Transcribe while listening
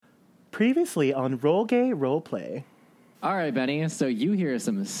Previously on Roll Gay Roleplay. All right, Benny, so you hear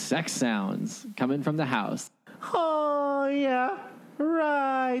some sex sounds coming from the house. Oh, yeah,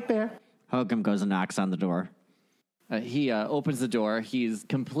 right there. Hokum goes and knocks on the door. He opens the door. He's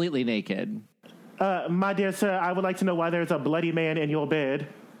completely naked. My dear sir, I would like to know why there's a bloody man in your bed.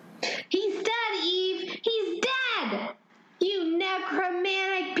 He's dead, Eve! He's dead! You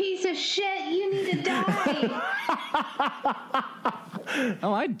necromantic piece of shit! You need to die!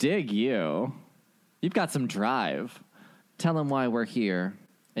 Oh, I dig you. You've got some drive. Tell him why we're here.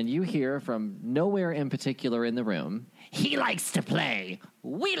 And you hear from nowhere in particular in the room. He likes to play.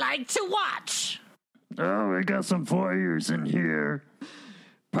 We like to watch. Oh, we got some voyeurs in here.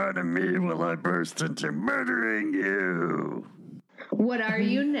 Pardon me while I burst into murdering you. What are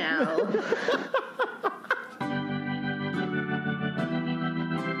you now?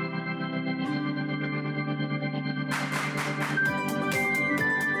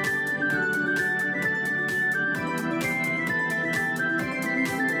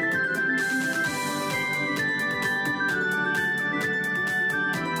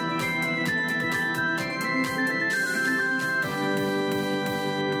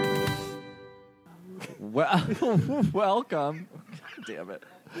 Welcome. Damn it.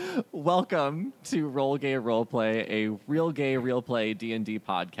 Welcome to Roll Gay Roleplay, a real gay, real play D&D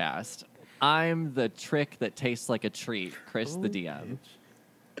podcast. I'm the trick that tastes like a treat, Chris the DM.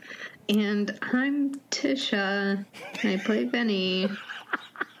 And I'm Tisha. I play Benny.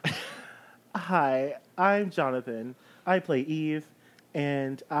 Hi, I'm Jonathan. I play Eve,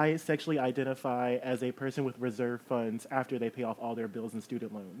 and I sexually identify as a person with reserve funds after they pay off all their bills and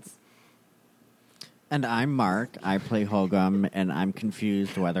student loans. And I'm Mark. I play Hogum, and I'm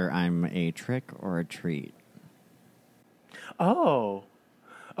confused whether I'm a trick or a treat. Oh,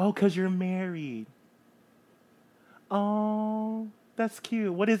 because you're married. Oh, that's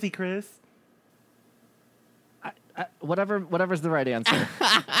cute. What is he, Chris? Whatever's the right answer.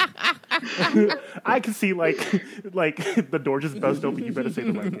 I can see, like the door just bust open. You better say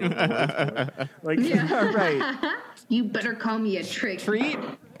the right answer. Like, Yeah. Right. You better call me a trick. Treat?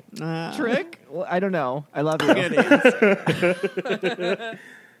 Trick? Well, I don't know. I love you.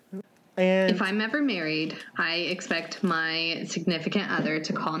 and If I'm ever married, I expect my significant other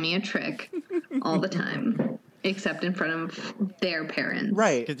to call me a trick all the time, except in front of their parents.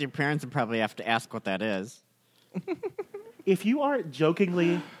 right. Because your parents would probably have to ask what that is. If you aren't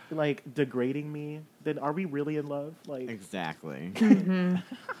jokingly like degrading me, then are we really in love? Like, Exactly. And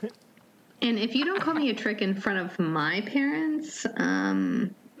if you don't call me a trick in front of my parents,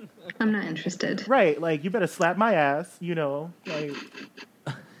 I'm not interested. right? Like, you better slap my ass, like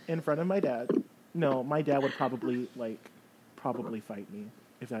in front of my dad. No, my dad would probably fight me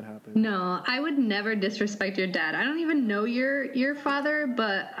if that happened. No, I would never disrespect your dad. I don't even know your father,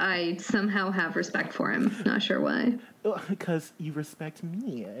 but I somehow have respect for him. Not sure why. Because you respect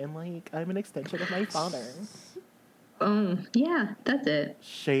me, and like I'm an extension of my father. Oh, yeah, that's it.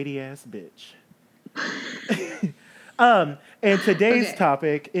 Shady ass bitch. And today's Okay.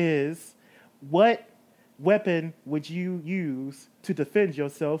 topic is, what weapon would you use to defend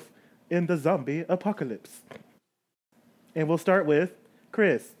yourself in the zombie apocalypse? And we'll start with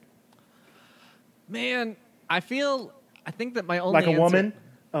Chris. Man, I think that my only Like a answer- woman?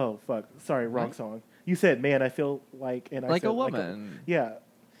 Oh, fuck. Sorry, wrong song. You said, man, I feel like... And I Like said, a woman. Yeah.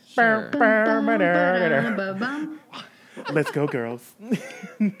 Sure. Ba-bum. Let's go, girls.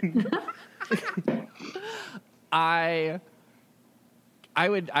 I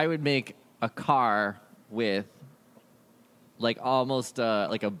would make a car with like almost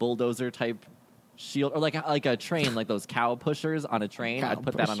like a bulldozer type shield, or like a train, like those cow pushers on a train. I'd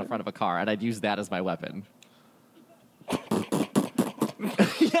put that on the front of a car, and I'd use that as my weapon.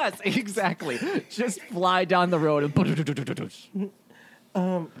 Yes, exactly. Just fly down the road and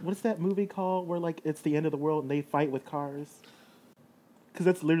What's that movie called where, like, it's the end of the world and they fight with cars? Because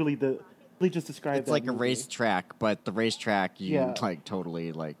that's literally they just described It's that like a movie. racetrack, but the racetrack, you Yeah. like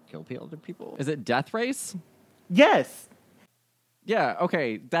totally like kill other people. Is it Death Race? Yes! Yeah,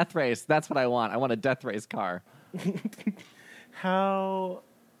 okay, Death Race. That's what I want. I want a Death Race car. How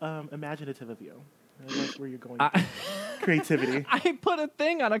imaginative of you. That's where you're going. Creativity. I put a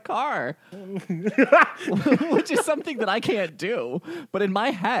thing on a car, which is something that I can't do. But in my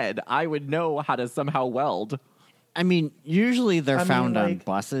head, I would know how to somehow weld. I mean, usually they're I mean, found on like-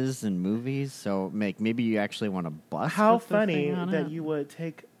 buses and movies, so maybe you actually want a bus. How with the funny thing on that it. you would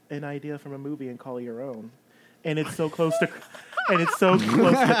take an idea from a movie and call it your own. And it's so close to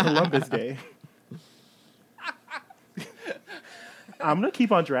Columbus Day. I'm going to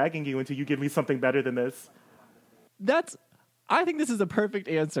keep on dragging you until you give me something better than this. I think this is a perfect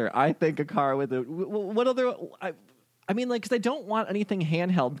answer. I think a car with a what other? I mean, like, because I don't want anything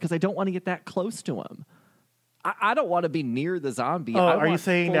handheld because I don't want to get that close to him. I don't want to be near the zombie. Oh, I are you want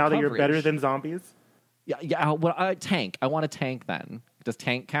saying full now that you're coverage. better than zombies? Yeah. Well, tank. I want a tank. Then does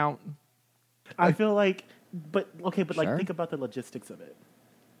tank count? I feel like, but like Sure. think about the logistics of it.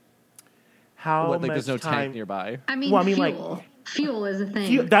 How What, like, much there's no time? tank nearby. I mean, Well, I mean, like- fuel. Fuel is a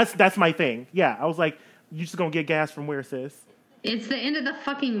thing. That's my thing. Yeah, I was like, you just gonna get gas from where, sis? It's the end of the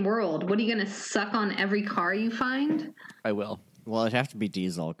fucking world. What are you gonna suck on every car you find? I will. Well, it'd have to be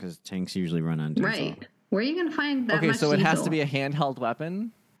diesel because tanks usually run on diesel. Right. Where are you gonna find that Okay, much so it has diesel? to be a handheld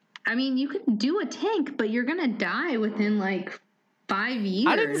weapon. I mean, you could do a tank, but you're gonna die within like 5 years.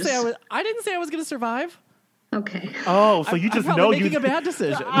 I didn't say I was going to survive. Okay. Oh, so you I'm just probably know making you a bad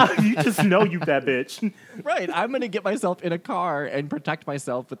decision. you just know you that bitch. Right. I'm going to get myself in a car and protect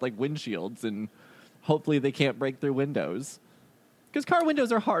myself with like windshields, and hopefully they can't break through windows. Because car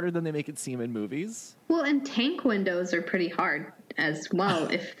windows are harder than they make it seem in movies. Well, and tank windows are pretty hard as well.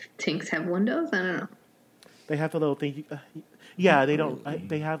 If tanks have windows, I don't know. They have the little thing. Yeah, they don't.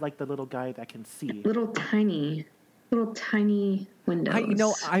 They have like the little guy that can see. Little tiny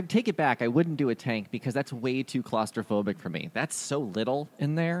windows. I take it back. I wouldn't do a tank because that's way too claustrophobic for me. That's so little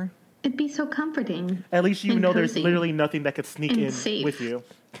in there. It'd be so comforting. At least you And know there's cozy. literally nothing that could sneak And in safe. with you.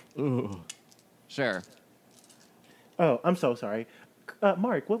 Ooh. Sure. Oh, I'm so sorry.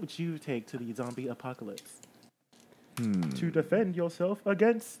 Mark, what would you take to the zombie apocalypse? To defend yourself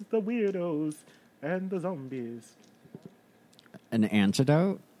against the weirdos and the zombies. An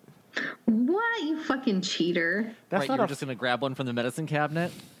antidote? What, you fucking cheater? That's Right, not you're a. just going to grab one from the medicine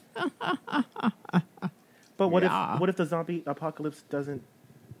cabinet? But what Yeah. if the zombie apocalypse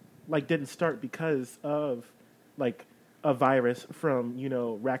didn't start because of like a virus from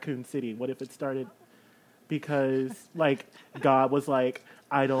Raccoon City? What if it started because like God was like,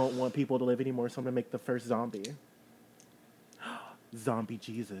 I don't want people to live anymore, so I'm gonna make the first zombie. Zombie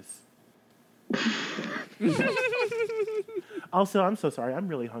Jesus. Also, I'm so sorry. I'm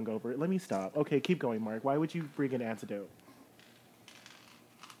really hungover. Let me stop. Okay, keep going, Mark. Why would you bring an antidote?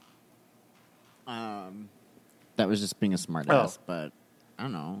 That was just being a smart Oh. ass, but I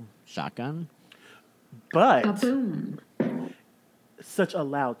don't know. Shotgun? But Boom. such a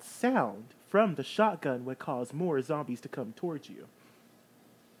loud sound from the shotgun would cause more zombies to come towards you.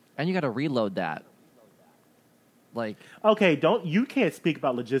 And you got to reload that. Like, Okay, you can't speak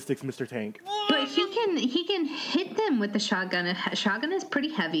about logistics, Mr. Tank. But he can hit them with the shotgun. A shotgun is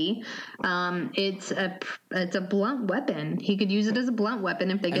pretty heavy. It's a blunt weapon. He could use it as a blunt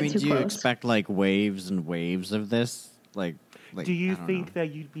weapon if they get too do you close. expect like waves and waves of this? Like Do you I don't think know.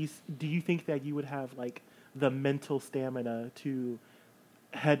 that do you think that you would have like the mental stamina to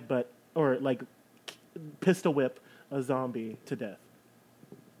headbutt or like pistol whip a zombie to death?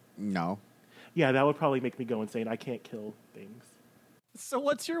 No. Yeah, that would probably make me go insane. I can't kill things. so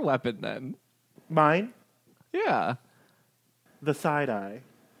what's your weapon then? Mine, Yeah. the side eye.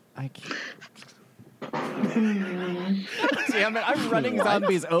 I can't. Damn it, I'm running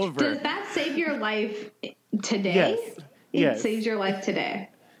zombies over. Does that save your life today? Yes. It Yes. saves your life today.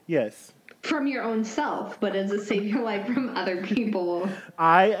 Yes. From your own self, but does it save your life from other people?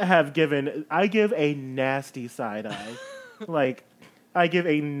 I give a nasty side eye. Like, I give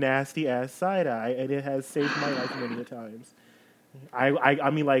a nasty ass side eye, and it has saved my life many a times. I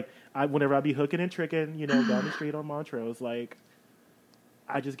mean, like, whenever I be hooking and tricking, down the street on Montrose, like,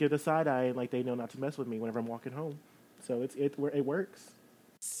 I just give the side eye, and like they know not to mess with me whenever I'm walking home. So it works.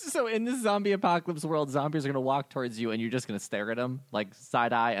 So in this zombie apocalypse world, zombies are going to walk towards you and you're just going to stare at them, like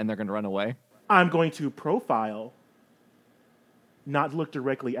side eye, and they're going to run away? I'm going to profile, not look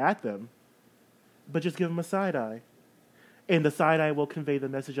directly at them, but just give them a side eye. And the side eye will convey the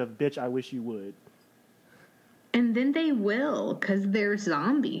message of, bitch, I wish you would. And then they will, because they're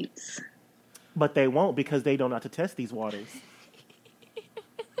zombies. But they won't because they don't know how to test these waters.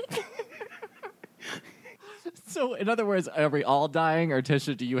 So in other words, are we all dying, or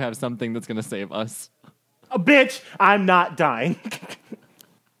Tisha, do you have something that's going to save us? Bitch, I'm not dying.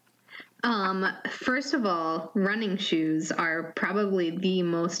 First of all, running shoes are probably the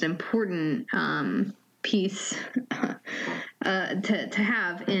most important piece to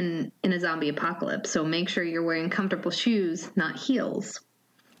have in a zombie apocalypse. So make sure you're wearing comfortable shoes, not heels.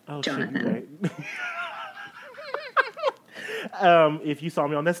 Oh, Jonathan. Shit, right. If you saw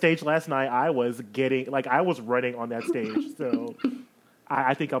me on that stage last night, I was running on that stage. So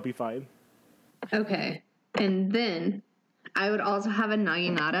I think I'll be fine. Okay. And then I would also have a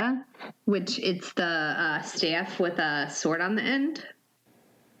naginata, which it's the staff with a sword on the end.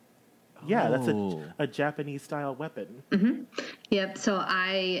 Yeah, that's Oh. a Japanese style weapon. Yep. So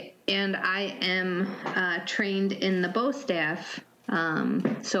I am trained in the bow staff.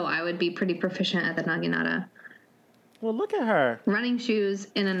 So I would be pretty proficient at the naginata. Well, look at her. Running shoes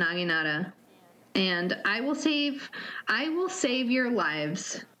in a naginata, and I will save your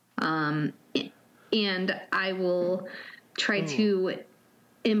lives. And I will try to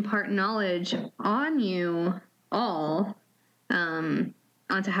impart knowledge on you all.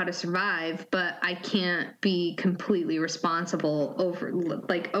 Onto how to survive, but I can't be completely responsible over.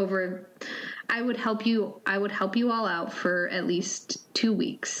 I would help you all out for at least 2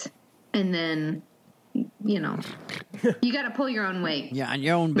 weeks, and then you got to pull your own weight. Yeah, on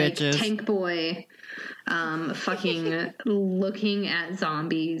your own, Like bitches. Tank Boy, fucking looking at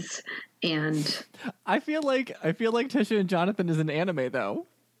zombies, and I feel like Tisha and Jonathan is an anime though.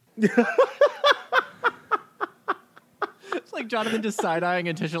 It's like Jonathan just side-eyeing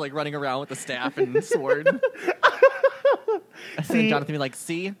and Tisha like running around with a staff and sword. See- and Jonathan be like,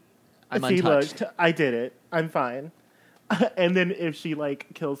 "See, I'm See, look, untouched." I did it. I'm fine. And then if she like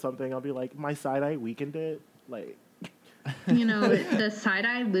kills something, I'll be like, my side eye weakened it. Like, the side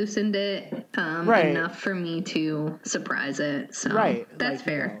eye loosened it Right. enough for me to surprise it. So Right, that's like,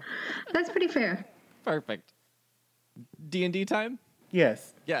 fair. That's pretty fair. Perfect. D&D time?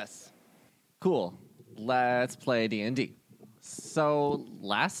 yes. Yes. Cool. Let's play D&D. So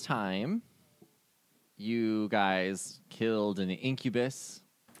last time, you guys killed an incubus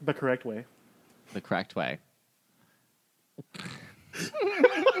The correct way. the correct way.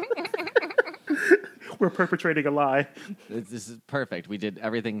 We're perpetrating a lie. This is perfect. We did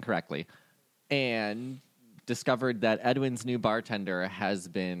everything correctly. And discovered that Edwin's new bartender has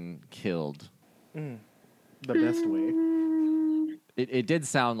been killed. The best way. It did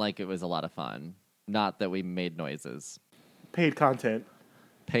sound like it was a lot of fun. Not that we made noises. Paid content.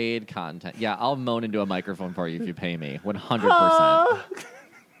 Paid content. Yeah, I'll moan into a microphone for you if you pay me. 100%.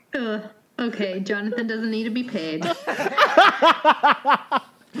 Okay, Jonathan doesn't need to be paid.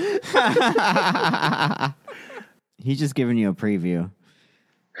 He's just giving you a preview.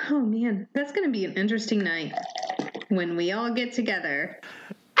 Oh man, that's going to be an interesting night when we all get together.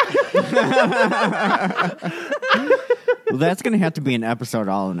 Well, that's going to have to be an episode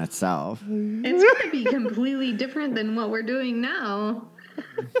all in itself. It's going to be completely different than what we're doing now.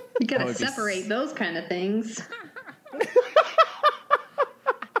 You got to would be separate those kind of things.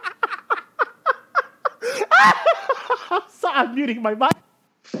 So I'm muting my mic.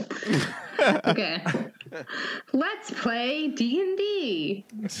 Okay. Let's play D&D.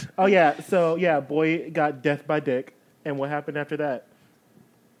 Oh yeah. So yeah, boy got death by dick. And what happened after that?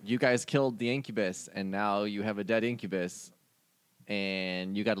 You guys killed the incubus, and now you have a dead incubus.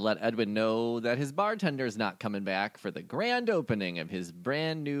 And you got to let Edwin know that his bartender's not coming back for the grand opening of his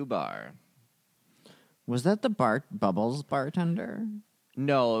brand new bar. Was that the Bubbles bartender?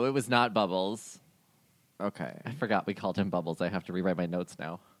 No, it was not Bubbles. Okay. I forgot we called him Bubbles. I have to rewrite my notes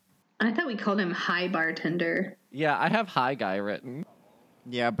now. I thought we called him High Bartender. Yeah, I have Hi Guy written.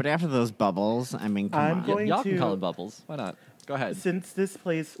 Yeah, but after those bubbles, I mean, come I'm on. going- Y'all can to- call him Bubbles. Why not? Go ahead. Since this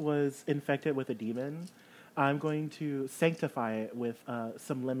place was infected with a demon, I'm going to sanctify it with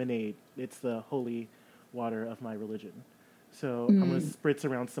some lemonade. It's the holy water of my religion. So I'm going to spritz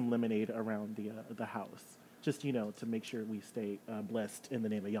around some lemonade around the house. Just, to make sure we stay blessed in the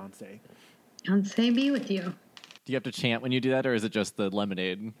name of Yonsei. Yonsei be with you. Do you have to chant when you do that, or is it just the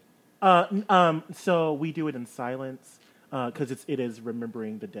lemonade? So we do it in silence because it is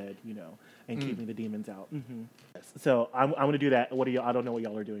remembering the dead, and keeping the demons out. Mm-hmm. Yes. So I'm going to do that. What are y'all? I don't know what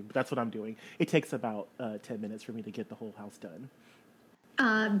y'all are doing, but that's what I'm doing. It takes about 10 minutes for me to get the whole house done.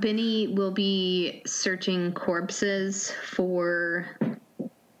 Benny will be searching corpses for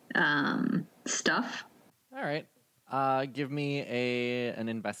stuff. All right. Give me an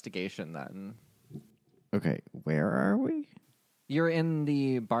investigation then. Okay, where are we? You're in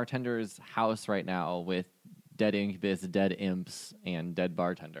the bartender's house right now with dead incubus, dead imps, and dead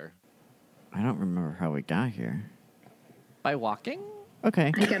bartender. I don't remember how we got here. By walking?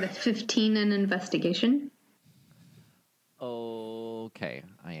 Okay. I got a 15 in investigation. Okay,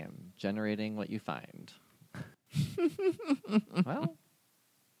 I am generating what you find. Well,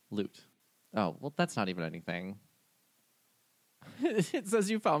 loot. Oh, well, that's not even anything. It says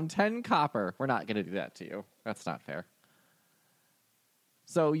you found 10 copper. We're not going to do that to you. That's not fair.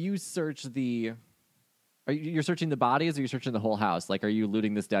 So you search the... You're searching the bodies, or you're searching the whole house? Like, are you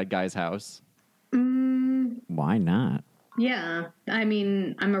looting this dead guy's house? Why not? Yeah, I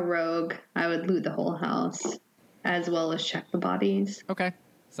mean, I'm a rogue. I would loot the whole house, as well as check the bodies. Okay,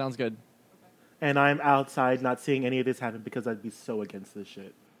 sounds good. And I'm outside not seeing any of this happen because I'd be so against this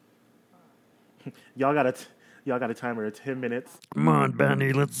shit. Y'all got a timer of 10 minutes. Come on,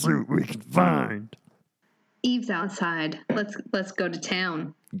 Benny, let's see what we can find. Eve's outside. Let's go to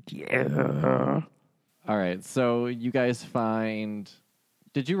town. Yeah. All right, so you guys find.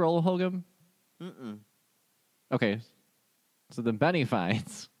 Did you roll, Hogum? Okay, so then Benny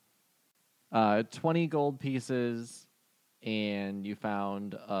finds 20 gold pieces, and you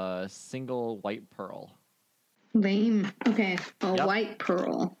found a single white pearl. Lame. Okay, a Yep. white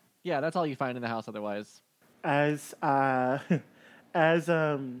pearl. Yeah, that's all you find in the house. Otherwise, As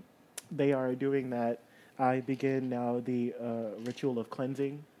they are doing that, I begin now the ritual of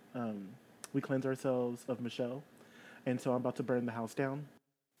cleansing. We cleanse ourselves of Michelle, and so I'm about to burn the house down.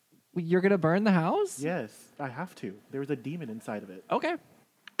 you're gonna burn the house. Yes, I have to. There was a demon inside of it. Okay.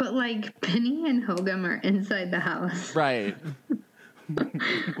 But like Benny and Hogum are inside the house. Right.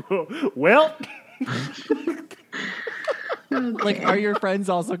 Well, Like, are your friends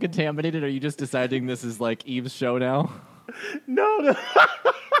also contaminated? Or are you just deciding this is like Eve's show now? no.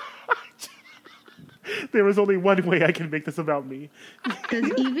 There was only one way I can make this about me. Does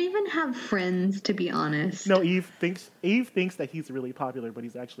Eve even have friends, to be honest? No, Eve thinks that he's really popular, but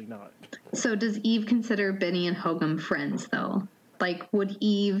he's actually not. So does Eve consider Benny and Hogum friends, though? Like, would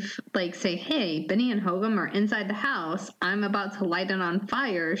Eve, like, say, hey, Benny and Hogum are inside the house. I'm about to light it on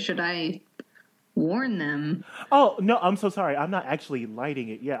fire. Should I warn them? Oh, no, I'm so sorry. I'm not actually lighting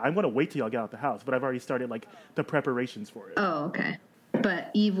it yet. I'm going to wait till y'all get out the house, but I've already started, like, the preparations for it. Oh, okay.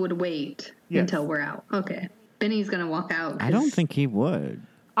 But Eve would wait Yes. until we're out. Okay. Benny's going to walk out. I don't think he would.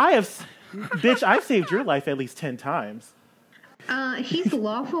 Bitch, I've saved your life at least 10 times. He's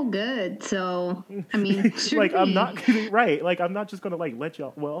lawful good, so, I mean, sure. Like, I'm not, right, like, I'm not just going to, like, let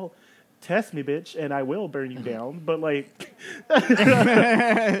y'all, well, test me, bitch, and I will burn you down, but, like...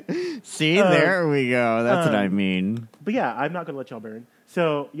 See, there we go. That's what I mean. But yeah, I'm not going to let y'all burn.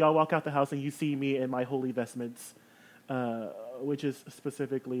 So y'all walk out the house and you see me in my holy vestments, which is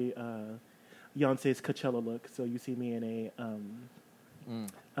specifically Beyonce's Coachella look. So you see me in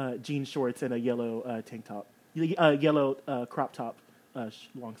a jean shorts and a yellow tank top, yellow crop top,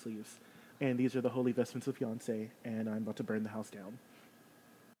 long sleeves. And these are the holy vestments of Beyonce, and I'm about to burn the house down.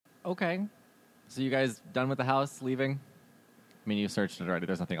 Okay. So you guys done with the house, leaving? I mean, you searched it already.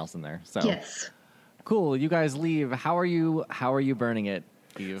 There's nothing else in there. So Yes. cool. You guys leave. How are you burning it,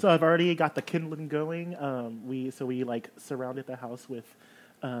 Eve? So I've already got the kindling going. We like surrounded the house with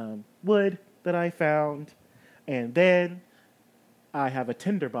wood that I found, and then I have a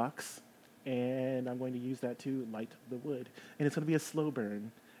tinder box, and I'm going to use that to light the wood, and it's going to be a slow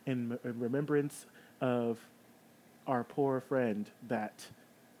burn in remembrance of our poor friend that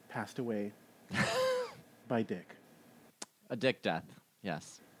passed away by Dick. A dick death.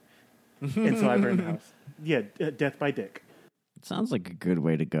 Yes. And so I burned the house. Yeah, death by Dick. It sounds like a good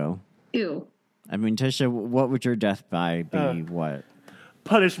way to go. Ew. I mean, Tisha, what would your death by be? What?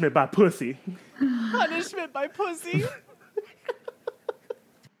 Punishment by pussy. Punishment by pussy.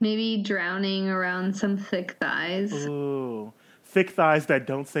 Maybe drowning around some thick thighs. Ooh, thick thighs that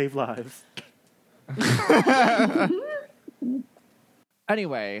don't save lives.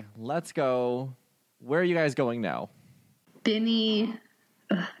 Anyway, let's go. Where are you guys going now? Benny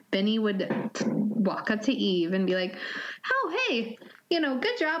would walk up to Eve and be like, "Oh, hey,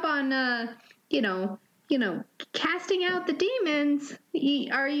 good job on, casting out the demons.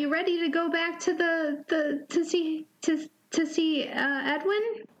 Are you ready to go back to see Edwin?"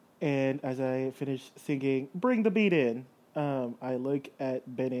 And as I finish singing, bring the beat in, I look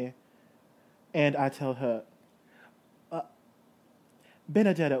at Benny and I tell her,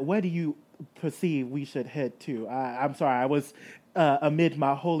 Benedetta, where do you perceive we should head to? I'm sorry, I was amid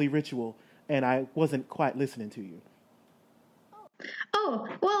my holy ritual and I wasn't quite listening to you. Oh,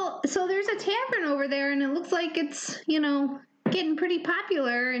 well, so there's a tavern over there and it looks like it's, getting pretty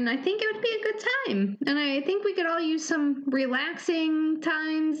popular, and I think it would be a good time. And I think we could all use some relaxing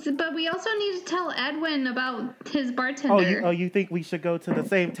times, but we also need to tell Edwin about his bartender. You think we should go to the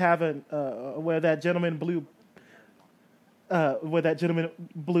same tavern where that gentleman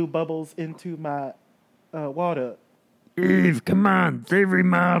blew bubbles into my water? Eve, come on. They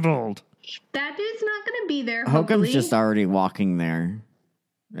remodeled. That dude's not going to be there, Hokum's hopefully. just already walking there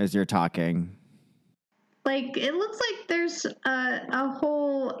as you're talking. Like, it looks like there's a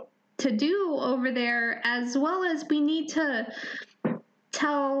whole to-do over there, as well as we need to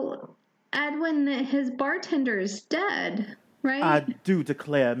tell Edwin that his bartender is dead, right? I do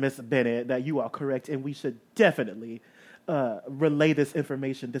declare, Miss Bennett, that you are correct, and we should definitely relay this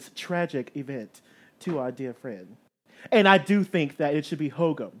information, this tragic event, to our dear friend. And I do think that it should be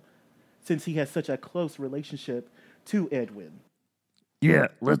Hogum, since he has such a close relationship to Edwin. Yeah,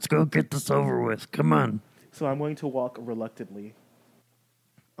 let's go get this over with. Come on. So I'm going to walk reluctantly.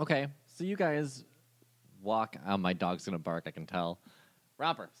 Okay, so you guys walk. Oh, my dog's gonna bark. I can tell.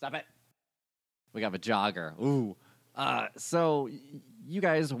 Romper, stop it. We have a jogger. Ooh. So you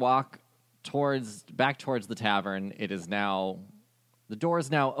guys walk back towards the tavern. It is now, the door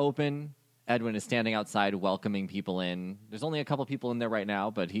is now open. Edwin is standing outside welcoming people in. There's only a couple people in there right now,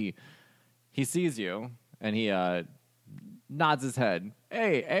 but he sees you and he nods his head.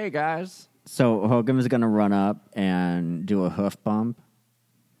 Hey guys. So Hogan is going to run up and do a hoof bump.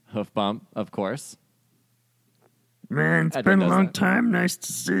 Hoof bump, of course. Man, it's Edwin been a does long that. time. Nice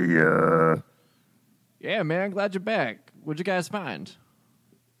to see you. Yeah, man, glad you're back. What'd you guys find?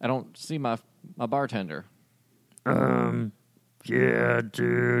 I don't see my bartender. Yeah,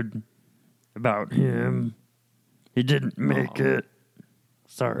 dude. About him. He didn't make it.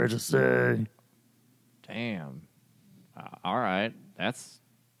 Sorry to say. Damn. All right, that's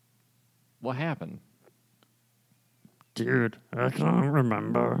what happened. Dude, I can't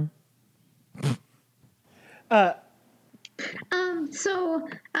remember. So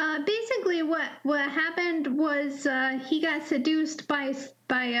basically, what happened was he got seduced by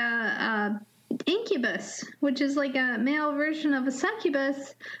incubus, which is like a male version of a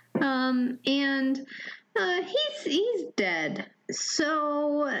succubus, and he's dead.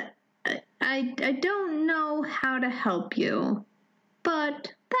 So I don't know how to help you,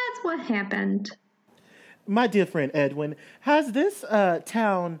 but that's what happened. My dear friend Edwin, has this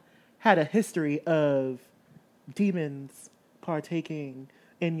town had a history of demons partaking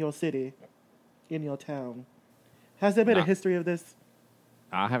in your city, in your town? Has there been a Nah. history of this?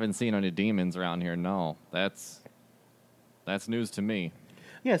 I haven't seen any demons around here. No, that's news to me.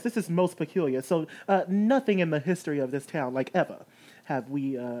 Yes, this is most peculiar. So nothing in the history of this town, like ever, have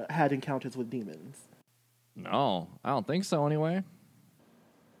we had encounters with demons. No, I don't think so. Anyway.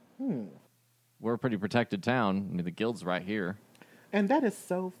 We're a pretty protected town. I mean, the guild's right here. And that is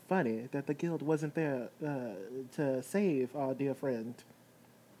so funny that the guild wasn't there to save our dear friend.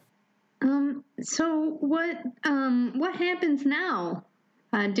 So what happens now?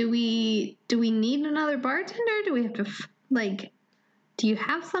 Do we need another bartender? Do we have to do you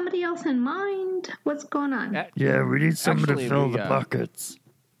have somebody else in mind? What's going on? Yeah, we need someone Actually, to fill we, the buckets.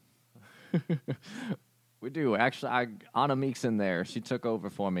 We do. Actually, Anna Meek's in there. She took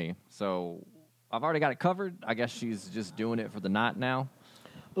over for me. So I've already got it covered. I guess she's just doing it for the night now.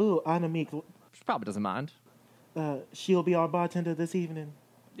 Ooh, Anna Meek, She probably doesn't mind. she'll be our bartender this evening.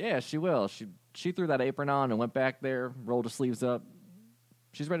 Yeah, she will. She threw that apron on and went back there, rolled her sleeves up.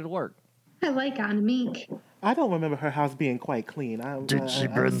 She's ready to work. I like Anamik. I don't remember her house being quite clean. Did she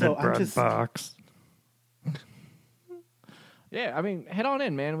burn the bread box? Yeah, I mean, head on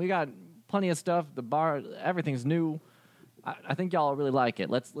in, man. We got plenty of stuff. The bar, everything's new. I think y'all really like it.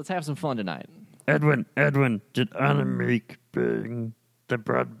 Let's have some fun tonight. Edwin, did Anna make bring the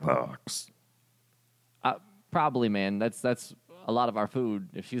bread box? Probably, man. That's a lot of our food.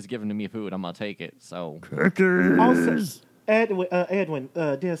 If she's giving me food, I'm gonna take it. So Cookies. Also, Edwin,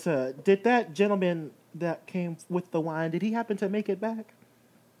 dear sir, did that gentleman that came with the wine, did he happen to make it back?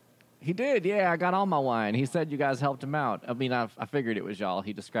 he did. Yeah, I got all my wine. He said you guys helped him out. I mean, I figured it was y'all.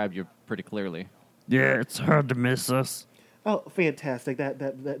 He described you pretty clearly. Yeah, it's hard to miss us. Oh, fantastic.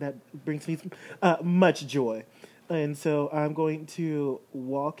 That brings me much joy. And so I'm going to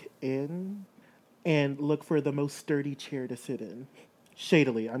walk in and look for the most sturdy chair to sit in.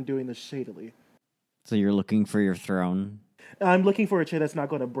 Shadily. I'm doing this shadily. So you're looking for your throne. I'm looking for a chair that's not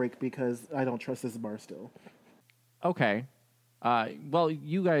going to break because I don't trust this bar still. Okay. Well,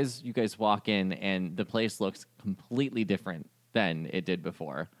 you guys walk in, and the place looks completely different than it did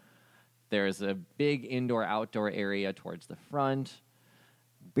before. There's a big indoor-outdoor area towards the front.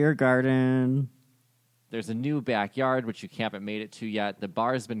 Beer garden. There's a new backyard, which you haven't made it to yet. The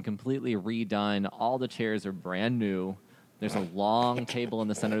bar's been completely redone. All the chairs are brand new. There's a long table in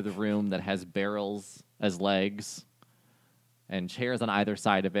the center of the room that has barrels as legs and chairs on either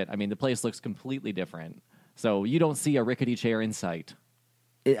side of it. I mean, the place looks completely different. So you don't see a rickety chair in sight.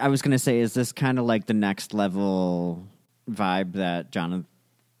 I was going to say, is this kind of like the next level vibe that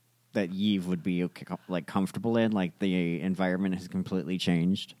that Yves would be like comfortable in? Like the environment has completely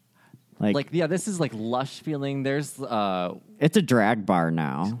changed. Yeah, this is like lush feeling. There's It's a drag bar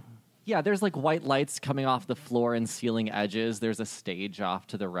now. yeah, there's like white lights coming off the floor and ceiling edges. There's a stage off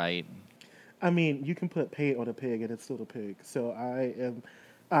to the right. I mean, you can put paint on a pig and it's still a pig. So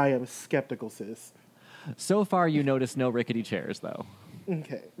I am skeptical, sis. So far, you notice no rickety chairs, though.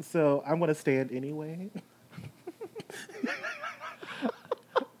 Okay, so I'm going to stand anyway.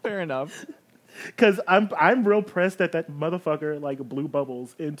 Fair enough. Because I'm real pressed that motherfucker like blew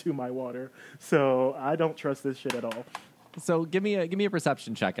bubbles into my water. So I don't trust this shit at all. So give me a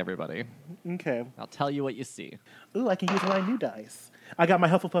perception check, everybody. Okay. I'll tell you what you see. Ooh, I can use my new dice. I got my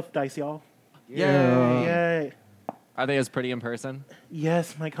Hufflepuff dice, y'all. Yay! Yay. Are they as pretty in person?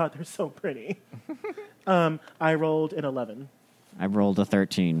 Yes, my God, they're so pretty. I rolled an 11. I rolled a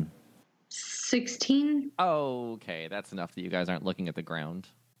 13. 16. Okay, that's enough that you guys aren't looking at the ground.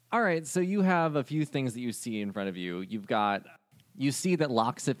 All right, so you have a few things that you see in front of you. You see that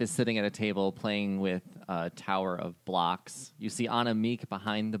Loxif is sitting at a table playing with a tower of blocks. You see Anna Meek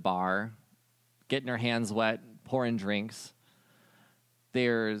behind the bar, getting her hands wet, pouring drinks.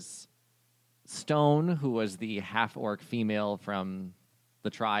 There's Stone, who was the half-orc female from the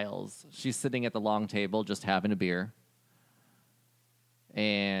trials. She's sitting at the long table just having a beer.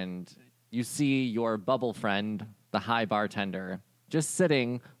 And you see your bubble friend, the high bartender, just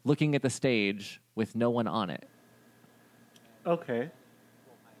sitting, looking at the stage with no one on it. Okay.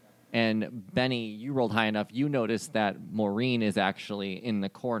 And Benny, you rolled high enough. You noticed that Maureen is actually in the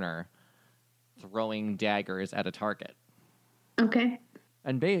corner throwing daggers at a target. Okay.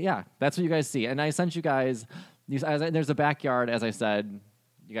 And that's what you guys see. And I sent you guys, there's a backyard, as I said.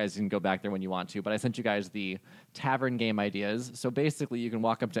 You guys can go back there when you want to, but I sent you guys the tavern game ideas. So basically, you can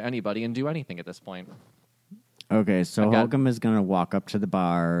walk up to anybody and do anything at this point. Okay, so I've got- Holcomb is going to walk up to the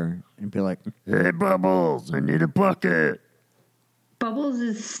bar and be like, Hey, Bubbles, I need a bucket. Bubbles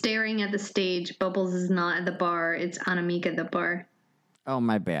is staring at the stage. Bubbles is not at the bar. It's Anamika at the bar. oh,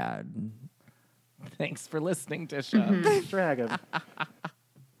 my bad. Thanks for listening, Tisha. Dragon.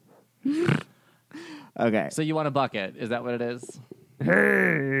 Okay. So you want a bucket? Is that what it is?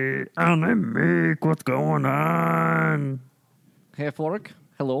 Hey, Annemiek, what's going on? Hey, Fork.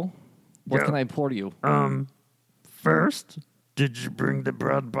 Hello. What Yeah. can I pour you? First, did you bring the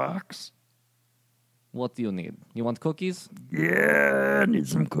bread box? What do you need? You want cookies? Yeah, I need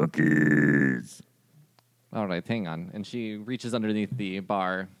some cookies. All right, hang on. And she reaches underneath the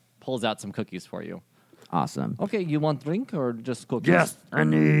bar, pulls out some cookies for you. Awesome. Okay, you want drink or just cookies? Yes, I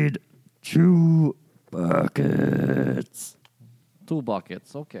need 2 buckets. 2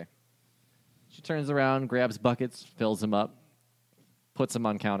 buckets. Okay. She turns around, grabs buckets, fills them up, puts them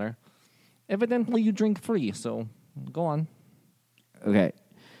on counter. Evidently, you drink free, so go on. Okay.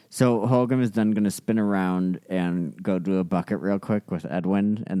 So Holcomb is then going to spin around and go do a bucket real quick with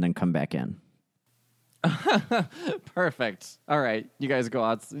Edwin and then come back in. Perfect. All right, you guys go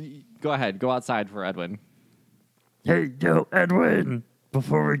out. Go ahead. Go outside for Edwin. Hey, yo, Edwin,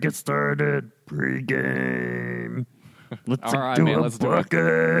 before we get started, pregame. Let's All right, do man, a let's do it.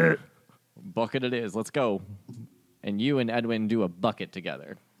 bucket. Bucket it is. Let's go. And you and Edwin do a bucket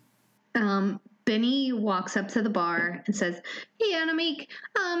together. Benny walks up to the bar and says, "Hey, Anamik,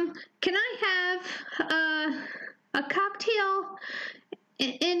 can I have a cocktail?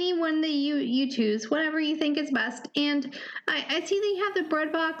 Anyone that you choose, whatever you think is best. And I see that you have the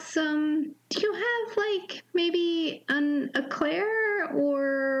bread box. Do you have like maybe an eclair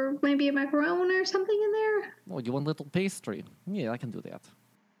or maybe a macaron or something in there?" Oh, you want a little pastry? Yeah, I can do that.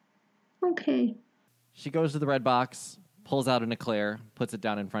 Okay. She goes to the red box, pulls out an eclair, puts it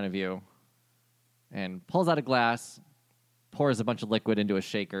down in front of you, and pulls out a glass, pours a bunch of liquid into a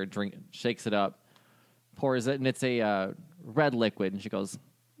shaker, shakes it up, pours it, and it's a red liquid. And she goes,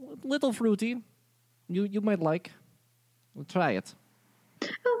 "Little fruity. You might like. Try it."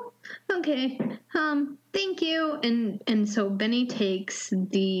 Oh, okay. Thank you. And so Benny takes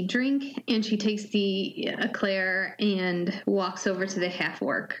the drink and she takes the eclair and walks over to the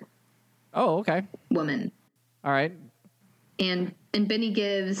half-orc Oh, okay. woman. All right. And Benny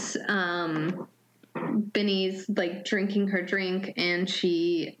gives Benny's like drinking her drink and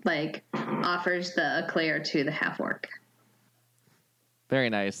she like offers the eclair to the half-orc. Very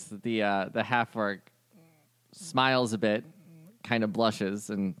nice. The half-orc smiles a bit, kind of blushes,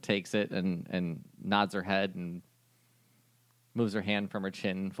 and takes it and nods her head and moves her hand from her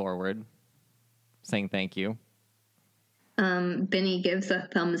chin forward, saying thank you. Benny gives a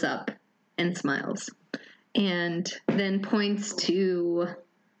thumbs up and smiles. And then points to,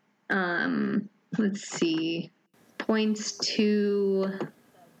 points to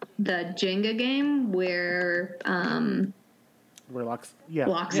the Jenga game where, Where Lox? Yeah,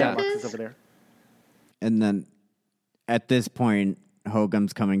 Loxif yeah, Lox is? is over there. And then at this point,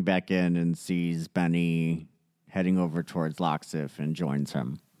 Hogan's coming back in and sees Benny heading over towards Loxif and joins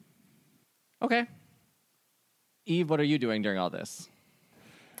him. Okay. Eve, what are you doing during all this?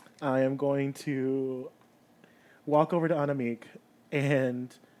 I am going to walk over to Anamik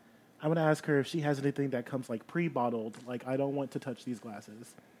and I'm going to ask her if she has anything that comes like pre-bottled. Like, I don't want to touch these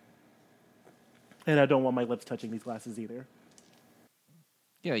glasses. And I don't want my lips touching these glasses either.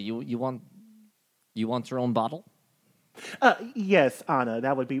 Yeah, you want your own bottle? Yes, Anna,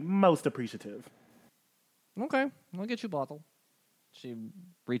 that would be most appreciative. Okay, I'll get you a bottle. She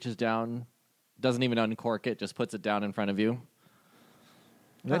reaches down, doesn't even uncork it, just puts it down in front of you.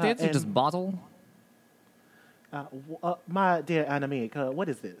 Is that the answer? and- Just bottle? My dear Annemiek, what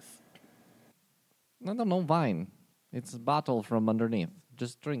is this? I don't know, wine. It's a bottle from underneath.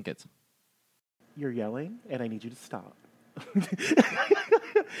 Just drink it. You're yelling, and I need you to stop.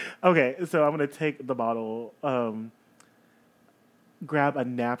 Okay, so I'm going to take the bottle, grab a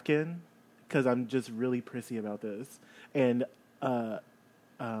napkin, because I'm just really prissy about this, and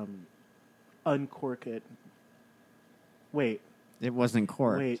uncork it. Wait, It wasn't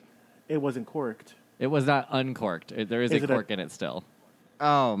corked. it wasn't corked. It was not uncorked. There is Is a it a- cork in it still.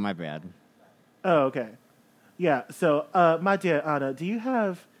 Oh, my bad. Oh, okay. Yeah, so, my dear Anna, do you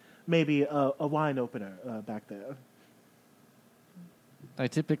have maybe a wine opener back there? I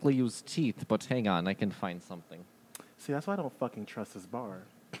typically use teeth, but hang on, I can find something. See, that's why I don't fucking trust this bar.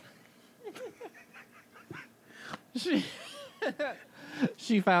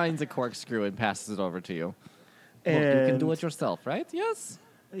 She finds a corkscrew and passes it over to you. Well, you can do it yourself, right? Yes.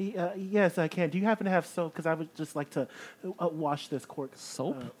 Yes, I can. Do you happen to have soap? Because I would just like to wash this cork.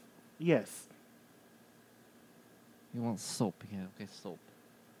 Soap? Yes. You want soap? Yeah, okay, soap.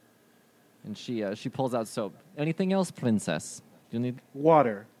 And she pulls out soap. Anything else, princess? You need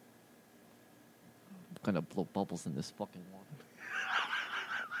Water. kind of blow bubbles in this fucking water.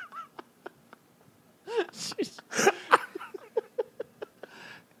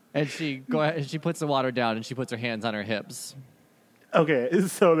 And she puts the water down and she puts her hands on her hips. Okay,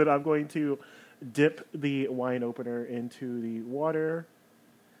 so then I'm going to dip the wine opener into the water,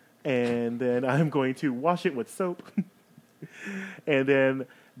 and then I'm going to wash it with soap. And then,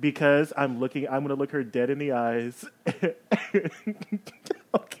 because I'm going to look her dead in the eyes. Okay.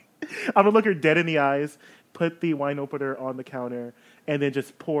 I'm going to look her dead in the eyes, put the wine opener on the counter, and then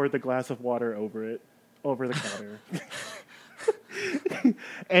just pour the glass of water over the counter.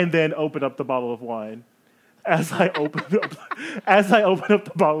 And then open up the bottle of wine. As I open up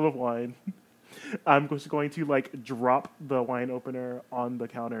the bottle of wine, I'm just going to like drop the wine opener on the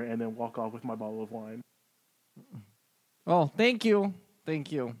counter and then walk off with my bottle of wine. Oh, thank you.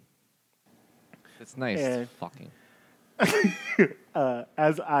 Thank you. It's nice. And- Fucking.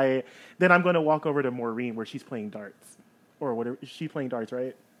 Then I'm going to walk over to Maureen where she's playing darts, or whatever. She's playing darts,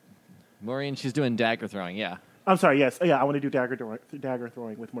 right? Maureen, she's doing dagger throwing, yeah. I'm sorry. Yes, yeah. I want to do dagger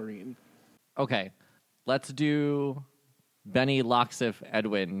throwing with Maureen. Okay. Let's do Benny, Loxif,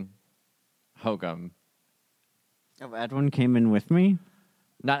 Edwin, Hogum. Oh, Edwin came in with me?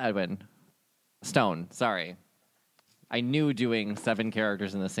 Not Edwin. Stone, sorry. I knew doing 7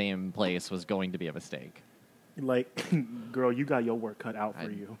 characters in the same place was going to be a mistake. Like, girl, you got your work cut out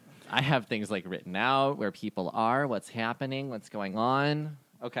for you. I have things like written out, where people are, what's happening, what's going on.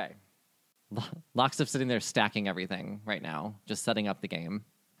 Okay. Loxif's sitting there stacking everything right now, just setting up the game.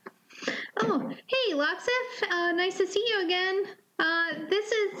 Oh, hey, Loxif. Nice to see you again.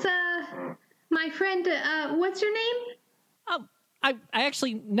 This is my friend. What's your name? Oh, I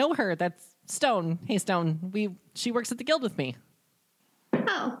actually know her. That's Stone. Hey, Stone. She works at the guild with me.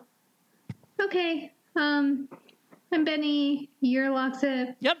 Oh, okay. I'm Benny. You're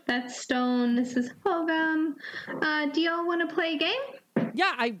Loxif. Yep. That's Stone. This is Hogum. Do y'all want to play a game?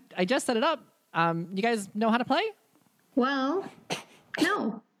 Yeah, I just set it up. You guys know how to play? Well,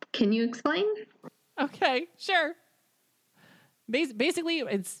 no. Can you explain? Okay, sure. Basically,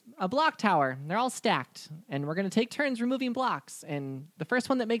 it's a block tower. They're all stacked, and we're going to take turns removing blocks, and the first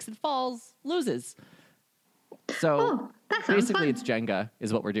one that makes it falls loses. So Oh, that sounds basically, fun. it's Jenga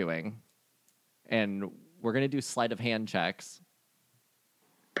is what we're doing. And we're going to do sleight of hand checks.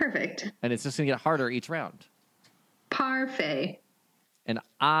 Perfect. And it's just going to get harder each round. Parfait. And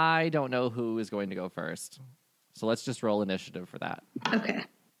I don't know who is going to go first. So let's just roll initiative for that. Okay.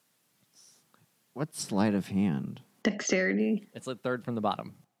 What's sleight of hand? Dexterity. It's like third from the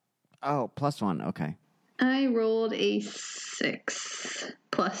bottom. Oh, +1. Okay. I rolled a 6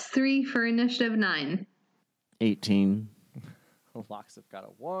 plus 3 for initiative 9. 18. Locks have got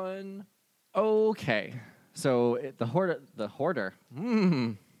a 1. Okay. So the hoarder.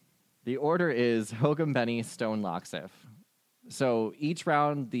 The order is Hogum, Benny, Stone, Loxif. So each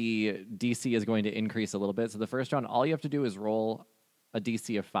round, the DC is going to increase a little bit. So the first round, all you have to do is roll a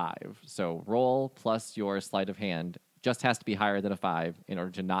DC of 5. So roll plus your sleight of hand just has to be higher than a 5 in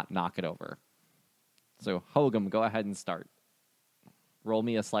order to not knock it over. So Hogum, go ahead and start. Roll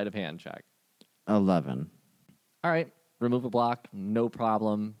me a sleight of hand check. 11. All right. Remove a block. No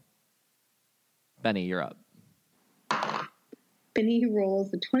problem. Benny, you're up. Benny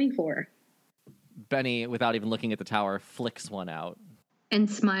rolls a 24 Benny, without even looking at the tower, flicks one out. and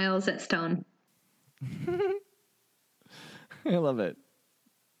smiles at Stone. I love it.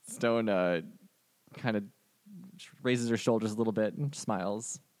 Stone kind of raises her shoulders a little bit and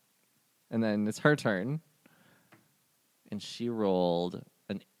smiles. And then it's her turn. And she rolled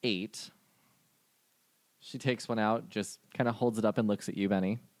an 8. She takes one out, just kind of holds it up and looks at you,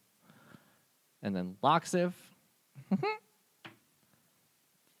 Benny. And then Loxiv.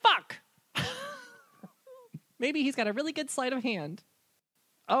 Fuck! Maybe he's got a really good sleight of hand.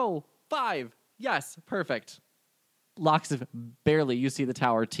 Oh, 5. Yes, perfect. Loxiv, barely, you see the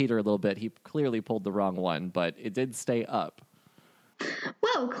tower teeter a little bit. He clearly pulled the wrong one, but it did stay up.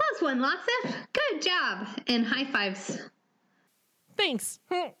 Whoa, close one, Loxiv. Good job. And high fives. Thanks.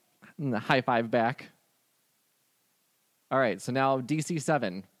 And the high five back. All right, so now DC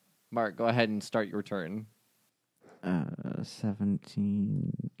 7. Mark, go ahead and start your turn.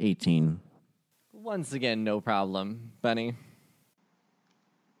 17, 18. Once again, no problem. Benny?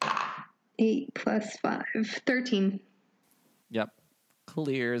 8 plus 5. 13. Yep.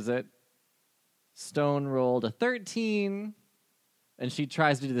 Clears it. Stone rolled a 13. And she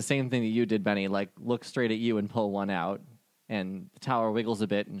tries to do the same thing that you did, Benny, like look straight at you and pull one out. And the tower wiggles a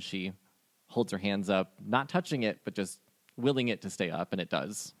bit, and she holds her hands up, not touching it, but just willing it to stay up, and it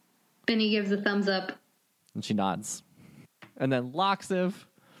does. Benny gives a thumbs up. And she nods. And then Loxiv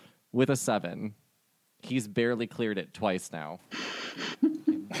with a 7. He's barely cleared it twice now.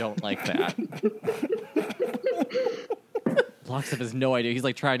 Don't like that. Loxiv has no idea. He's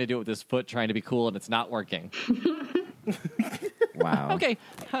like trying to do it with his foot, trying to be cool, and it's not working. Wow. Okay.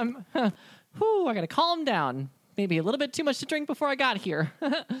 I gotta calm down. Maybe a little bit too much to drink before I got here.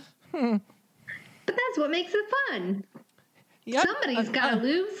 But that's what makes it fun. Yep. Somebody's got to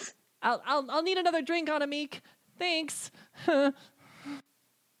lose. I'll need another drink, Anamik. Thanks. All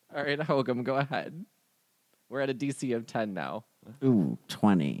right, Hogum, go ahead. We're at a DC of 10 now. Ooh,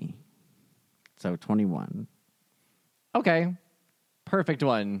 20. So 21. Okay. Perfect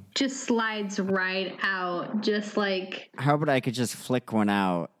one. Just slides right out, just like How about I could just flick one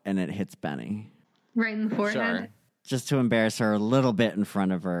out and it hits Benny? right in the forehead. Sure. Just to embarrass her a little bit in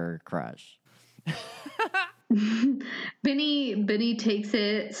front of her crush. Benny takes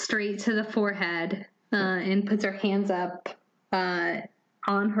it straight to the forehead and puts her hands up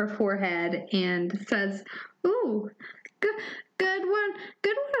on her forehead and says, "Ooh, good one,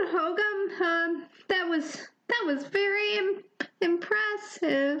 Hogum. That was very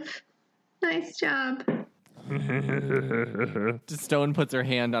impressive. Nice job." Stone puts her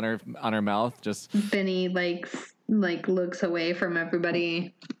hand on her mouth. Just Benny like looks away from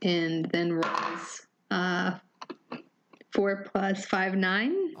everybody and then rolls 4 plus 5,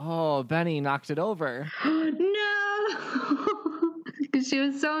 9. oh, Benny knocked it over. No, because she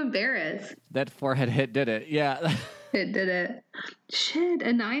was so embarrassed. That forehead hit did it. Yeah, It did it. Shit,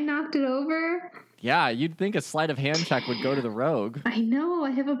 a 9 knocked it over. yeah. You'd think a sleight of hand check would go to the rogue. I know,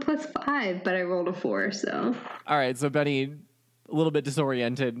 I have a plus 5, but I rolled a 4, so. All right, so Benny, a little bit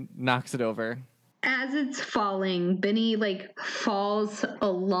disoriented, knocks it over. As it's falling, Benny falls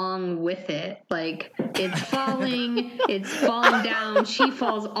along with it. It's falling, it's falling down. She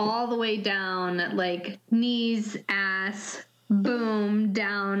falls all the way down, knees, ass, boom,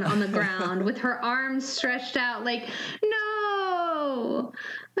 down on the ground with her arms stretched out. No,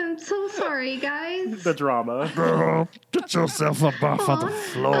 I'm so sorry, guys. The drama. Girl, get yourself up off of the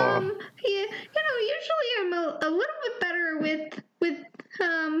floor. Yeah, usually I'm a little bit better with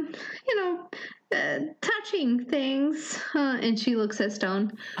touching things. And she looks at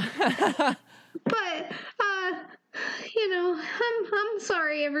Stone. But, I'm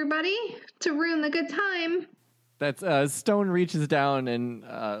sorry, everybody, to ruin the good time. That's Stone reaches down and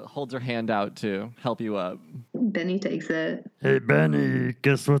holds her hand out to help you up. Benny takes it. Hey, Benny,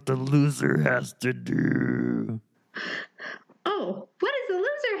 guess what the loser has to do? Oh, what does the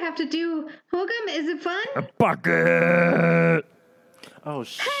loser have to do? Hogum, is it fun? A bucket! Oh, Yeah!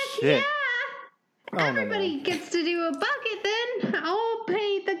 shit. Oh, no, Everybody gets to do a bucket then. I'll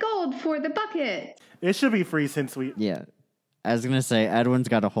pay the gold for the bucket. It should be free since we... Yeah. I was going to say, Edwin's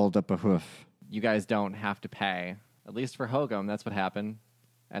got to hold up a hoof. You guys don't have to pay. At least for Hogum, that's what happened.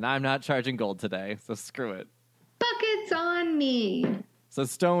 And I'm not charging gold today, so screw it. Buckets on me. So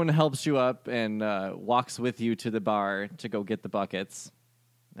Stone helps you up and walks with you to the bar to go get the buckets.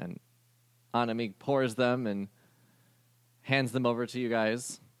 And Anami pours them and hands them over to you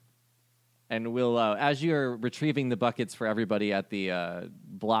guys. And we'll, as you're retrieving the buckets for everybody at the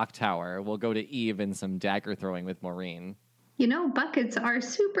block tower, we'll go to Eve and some dagger throwing with Maureen. Buckets are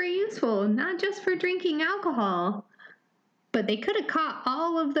super useful, not just for drinking alcohol, but they could have caught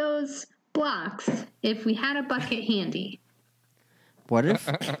all of those blocks if we had a bucket handy. What if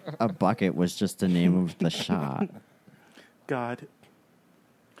a bucket was just the name of the shot? God.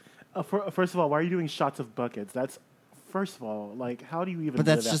 First of all, why are you doing shots of buckets? That's, first of all, like, how do you even But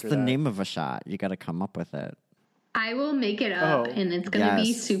that's live just after the that? name of a shot. You got to come up with it. I will make it up, and it's going to be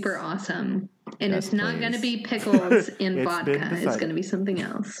Yes. super awesome. And Yes, it's not going to please. be pickles in It's vodka. been It's decided. going to be something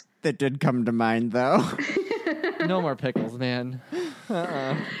else. That did come to mind, though. No more pickles, man.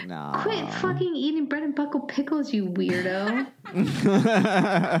 No. Quit fucking eating bread and buckle pickles, you weirdo.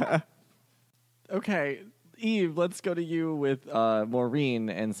 Okay, Eve, let's go to you with Maureen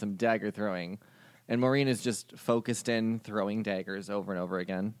and some dagger throwing. And Maureen is just focused in, throwing daggers over and over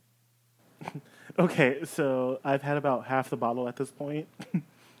again. Okay, so I've had about half the bottle at this point.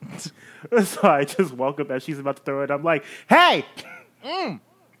 So I just walk up as she's about to throw it. I'm like, hey!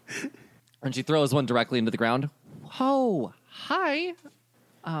 And she throws one directly into the ground. Oh, hi.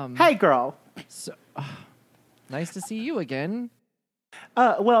 Hey, girl! So, nice to see you again.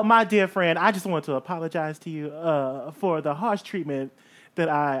 Well, my dear friend, I just want to apologize to you for the harsh treatment that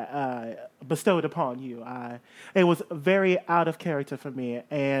I bestowed upon you. It was very out of character for me,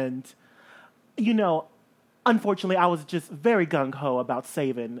 and, unfortunately, I was just very gung-ho about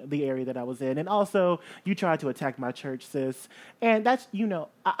saving the area that I was in. And also, you tried to attack my church, sis. And that's,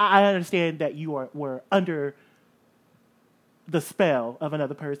 I understand that you were under the spell of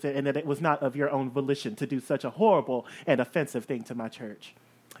another person and that it was not of your own volition to do such a horrible and offensive thing to my church.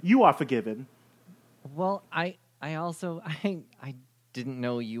 You are forgiven. Well, I also I didn't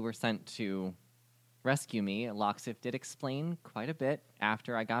know you were sent to rescue me. Loxif did explain quite a bit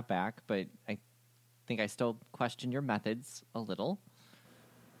after I got back, but I think I still question your methods a little.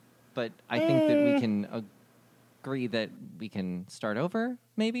 But I think that we can agree that we can start over,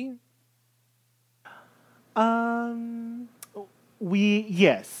 maybe?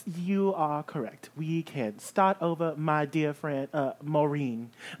 Yes, you are correct. We can start over, my dear friend, Maureen.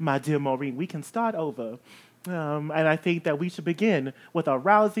 My dear Maureen, we can start over. And I think that we should begin with a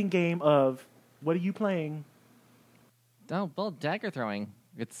rousing game of, what are you playing? Oh, well, dagger throwing.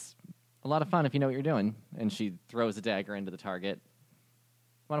 It's a lot of fun if you know what you're doing. And she throws a dagger into the target.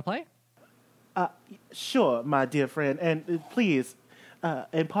 Want to play? Sure, my dear friend. And please,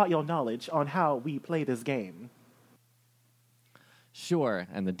 impart your knowledge on how we play this game. Sure,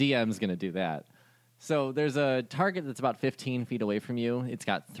 and the DM's going to do that. So there's a target that's about 15 feet away from you. It's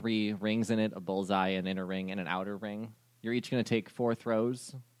got 3 rings in it, a bullseye, an inner ring, and an outer ring. You're each going to take 4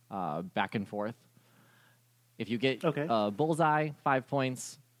 throws back and forth. If you get bullseye, 5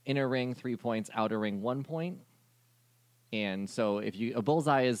 points, inner ring, 3 points, outer ring, 1 point. And so if a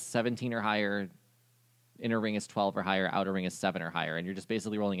bullseye is 17 or higher, inner ring is 12 or higher, outer ring is 7 or higher, and you're just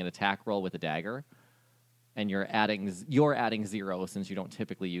basically rolling an attack roll with a dagger. And you're adding 0 since you don't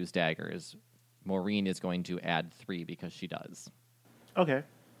typically use daggers. Maureen is going to add 3 because she does. Okay.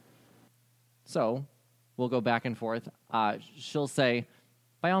 So we'll go back and forth. She'll say,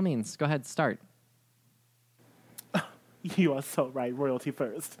 by all means, go ahead, start. You are so right. Royalty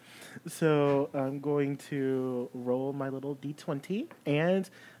first. So I'm going to roll my little D20, and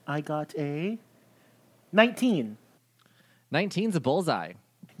I got a 19. 19's a bullseye.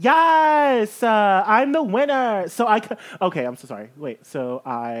 Yes! I'm the winner! So okay, I'm so sorry. Wait, so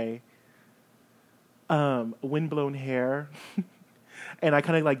I windblown hair, and I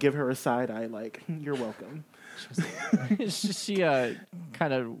kind of like give her a side eye, like, you're welcome. She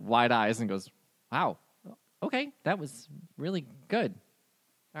kind of wide eyes and goes, wow, okay, that was really good.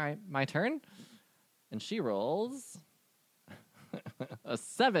 All right, my turn. And she rolls a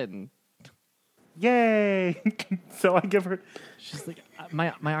 7. Yay! So I give her. She's like,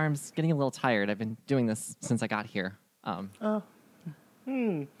 my arm's getting a little tired. I've been doing this since I got here.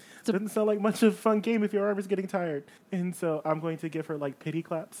 Doesn't sound like much of a fun game if your arm is getting tired. And so I'm going to give her like pity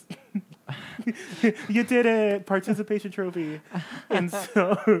claps. You did it! Participation trophy. And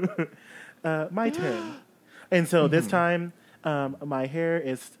so my turn. And so this time, my hair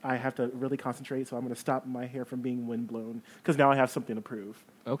is. I have to really concentrate. So I'm going to stop my hair from being windblown because now I have something to prove.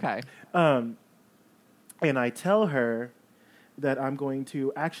 Okay. And I tell her that I'm going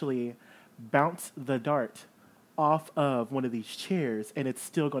to actually bounce the dart off of one of these chairs, and it's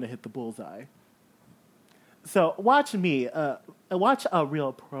still going to hit the bullseye. So watch me, watch a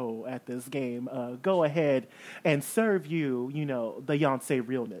real pro at this game go ahead and serve you, the Yonsei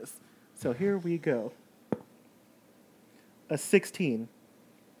realness. So here we go. A 16.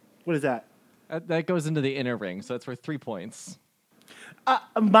 What is that? That goes into the inner ring, so that's worth 3 points.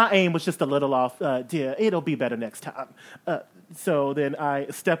 My aim was just a little off, dear. It'll be better next time. So then I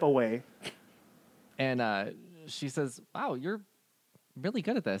step away. And she says, "Wow, you're really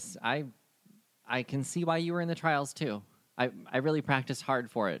good at this. I can see why you were in the trials too. I really practiced hard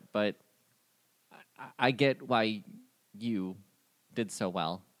for it, but I get why you did so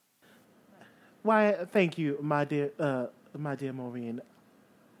well." Why, thank you, my dear Maureen.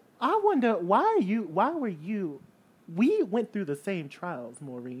 I wonder, why were you, we went through the same trials,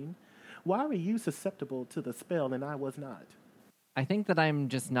 Maureen. Why were you susceptible to the spell and I was not? I think that I'm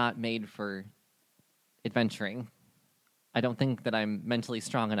just not made for adventuring. I don't think that I'm mentally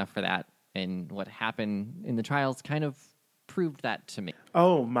strong enough for that, and what happened in the trials kind of proved that to me.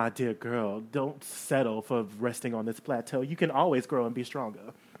 Oh, my dear girl, don't settle for resting on this plateau. You can always grow and be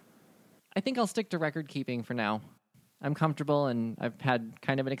stronger. I think I'll stick to record keeping for now. I'm comfortable and I've had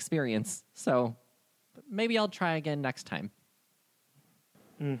kind of an experience, so maybe I'll try again next time.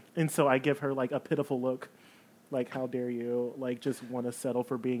 And so I give her like a pitiful look, like, how dare you, like, just want to settle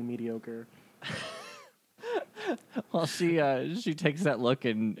for being mediocre. Well, she takes that look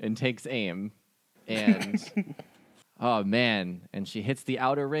and takes aim, and oh man, and she hits the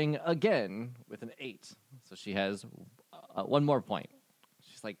outer ring again with an 8, so she has 1 more point.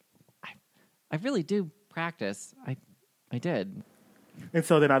 She's like, I really do practice. I did. And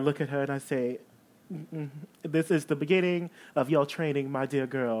so then I look at her and I say, this is the beginning of your training, my dear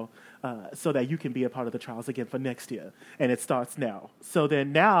girl, so that you can be a part of the trials again for next year. And it starts now. So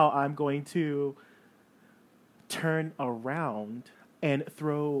then now I'm going to turn around and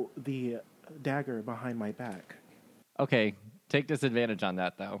throw the dagger behind my back. Okay, take disadvantage on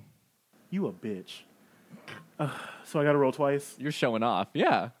that, though. You a bitch. So I got to roll twice? You're showing off.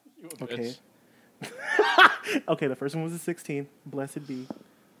 Yeah. Okay. Okay, the first one was a 16. Blessed be.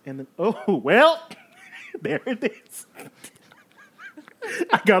 And then, oh, well, there it is.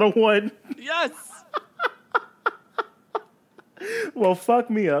 I got a 1. Yes! Well, fuck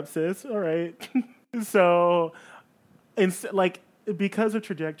me up, sis. All right. So, because of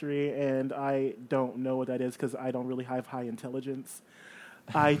trajectory, and I don't know what that is because I don't really have high intelligence,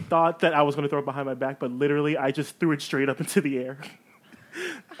 I thought that I was going to throw it behind my back, but literally I just threw it straight up into the air.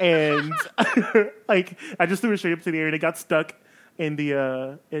 And I just threw it straight up to the air, and it got stuck in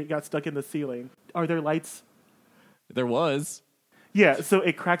the ceiling. Are there lights? There was. Yeah, so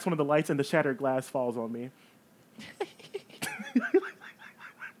it cracks one of the lights, and the shattered glass falls on me.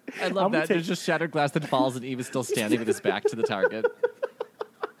 I love that. There's just shattered glass that falls, and Eve is still standing with his back to the target.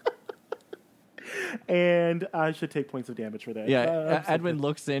 And I should take points of damage for that. Yeah, Edwin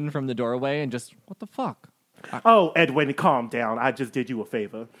looks in from the doorway and just, what the fuck? Oh, Edwin, calm down. I just did you a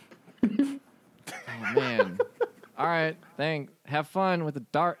favor. Oh, man. All right, thanks. Have fun with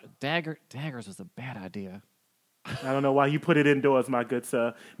the daggers was a bad idea. I don't know why you put it indoors, my good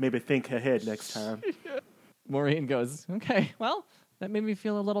sir. Maybe think ahead next time. Maureen goes, okay, well, that made me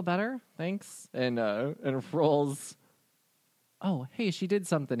feel a little better. Thanks. And rolls. Oh, hey, she did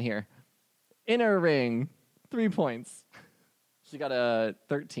something here. Inner ring, 3 points. She got a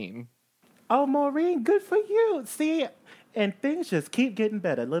 13. Oh, Maureen, good for you. See, and things just keep getting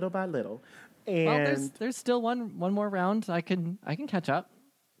better little by little. And well, there's still one more round. I can catch up.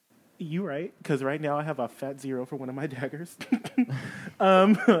 You right, because right now I have a fat 0 for one of my daggers.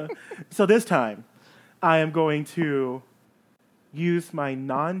 So this time, I am going to use my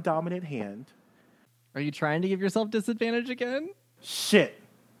non-dominant hand. Are you trying to give yourself disadvantage again? Shit.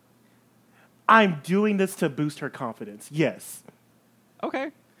 I'm doing this to boost her confidence. Yes.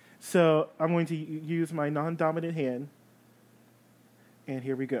 Okay. So I'm going to use my non-dominant hand. And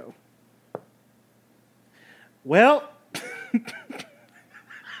here we go. Well.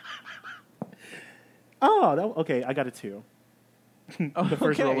 Okay, I got a 2. The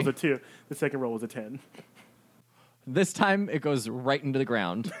first roll was a 2. The second roll was a 10. This time it goes right into the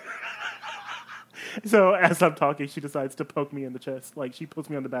ground. So as I'm talking, she decides to poke me in the chest. Like, she pokes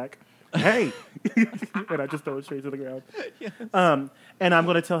me on the back. Hey! And I just throw it straight to the ground. Yes. And I'm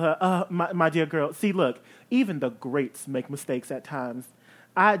going to tell her, my dear girl, see, look, even the greats make mistakes at times.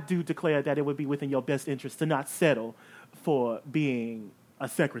 I do declare that it would be within your best interest to not settle for being a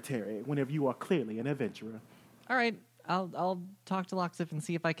secretary whenever you are clearly an adventurer. All right. I'll talk to Loxif and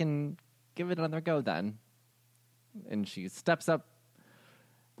see if I can give it another go then. And she steps up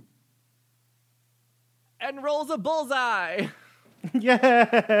and rolls a bullseye.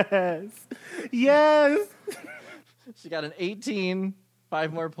 Yes. Yes. She got an 18,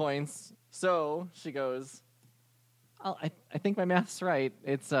 5 more points. So she goes, I think my math's right.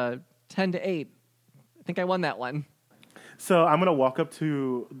 It's 10 to 8. I think I won that one. So I'm going to walk up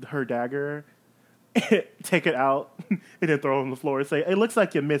to her dagger take it out, and then throw it on the floor and say, "It looks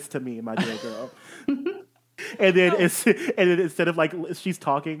like you missed to me, my dear girl." And then instead of like she's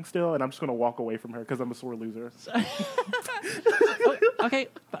talking still, and I'm just gonna walk away from her because I'm a sore loser. Okay,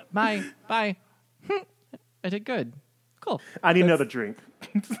 bye. I did good. Cool. I need another drink.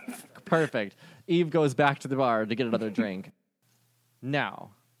 Perfect. Eve goes back to the bar to get another drink.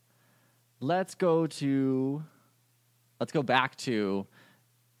 Now, let's go back to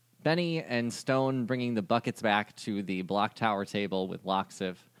Benny and Stone bringing the buckets back to the block tower table with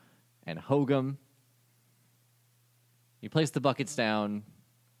Loxiv and Hogum. You place the buckets down,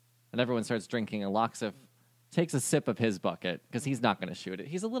 and everyone starts drinking, and Loxiv takes a sip of his bucket, because he's not going to shoot it.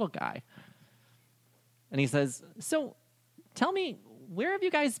 He's a little guy. And he says, "So, tell me, where have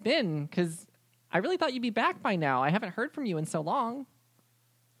you guys been? Because I really thought you'd be back by now. I haven't heard from you in so long."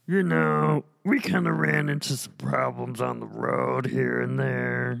 You know, we kind of ran into some problems on the road here and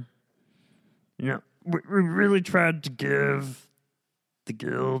there. You know, we really tried to give the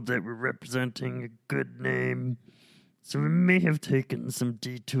guild that we're representing a good name, so we may have taken some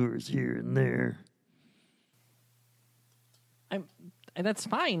detours here and there. And that's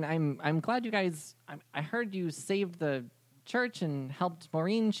fine. I'm glad you guys. I heard you saved the church and helped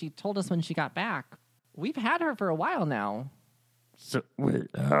Maureen. She told us when she got back. We've had her for a while now. So, wait,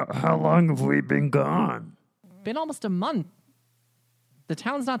 how long have we been gone? Been almost a month. The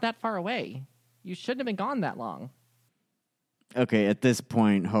town's not that far away. You shouldn't have been gone that long. Okay, at this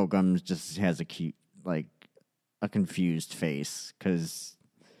point, Hogum just has a confused face, because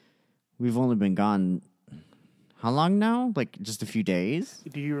we've only been gone, how long now? Like, just a few days?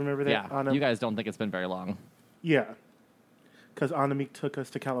 Do you remember that? Yeah, you guys don't think it's been very long. Yeah, because Anamik took us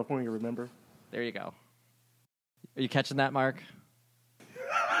to California, remember? There you go. Are you catching that, Mark?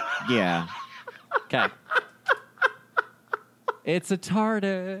 Yeah. Okay. It's a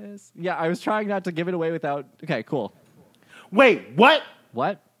TARDIS. Yeah, I was trying not to give it away without... Okay, cool. Wait, what?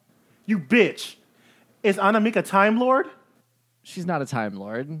 What? You bitch. Is Anamik a Time Lord? She's not a Time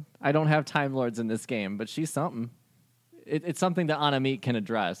Lord. I don't have Time Lords in this game, but she's something. It's something that Anamik can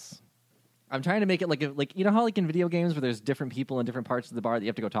address. I'm trying to make it like you know how like in video games where there's different people in different parts of the bar that you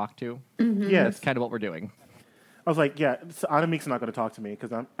have to go talk to? Mm-hmm. Yes. That's kind of what we're doing. I was like, yeah, so Anamik's not going to talk to me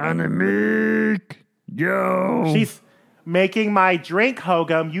because I'm... Anamik! Yo! She's making my drink,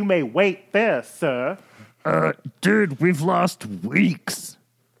 Hogum. You may wait there, sir. Dude, we've lost weeks.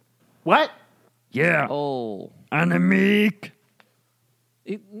 What? Yeah. Oh. Anamik!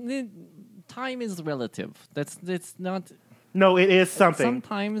 Time is relative. That's not... No, it is something.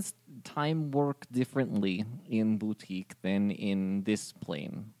 Sometimes time works differently in Boutique than in this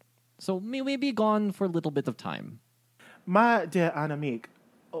plane. So we be gone for a little bit of time. My dear Anamik,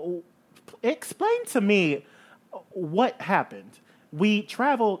 explain to me what happened. We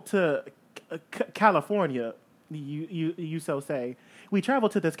traveled to California, you so say. We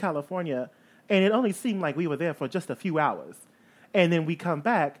traveled to this California, and it only seemed like we were there for just a few hours. And then we come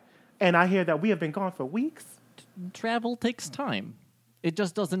back, and I hear that we have been gone for weeks. Travel takes time. It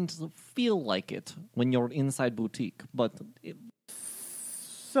just doesn't feel like it when you're inside Boutique, but...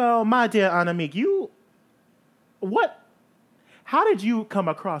 So, my dear Anamik, how did you come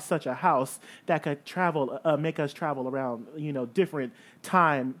across such a house that could make us travel around, different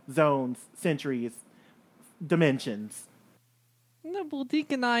time zones, centuries, dimensions? The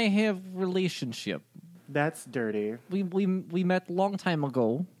Boutique and I have relationship. That's dirty. We met a long time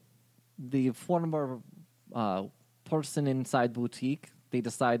ago. The former person inside Boutique, they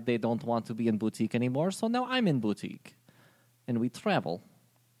decide they don't want to be in Boutique anymore, so now I'm in Boutique. And we travel.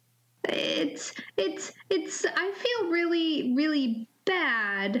 It's I feel really, really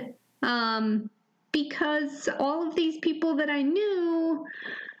bad, because all of these people that I knew,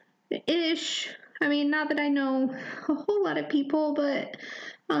 I mean, not that I know a whole lot of people, but,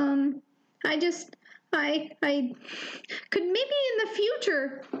 I could maybe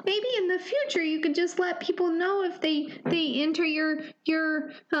in the future you could just let people know if they enter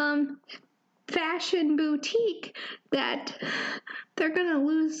your fashion boutique that they're gonna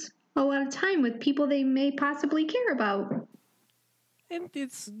lose a lot of time with people they may possibly care about. And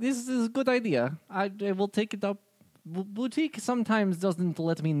this is a good idea. I will take it up. Boutique sometimes doesn't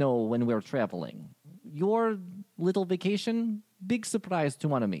let me know when we're traveling. Your little vacation, big surprise to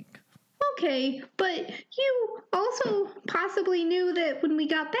Anamik. Okay, but you also possibly knew that when we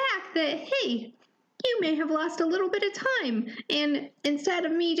got back that, hey, you may have lost a little bit of time. And instead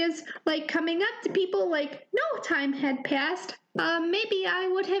of me just, coming up to people like no time had passed, maybe I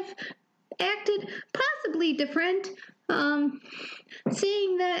would have acted possibly different,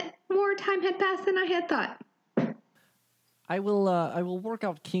 seeing that more time had passed than I had thought. I will work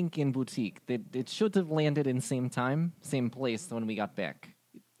out kink in boutique. It should have landed in same time, same place when we got back.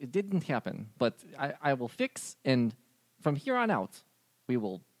 It didn't happen, but I will fix, and from here on out, we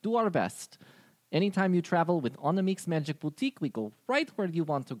will do our best. Anytime you travel with Onamik's Magic Boutique, we go right where you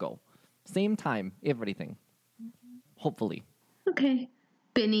want to go. Same time, everything. Hopefully. Okay.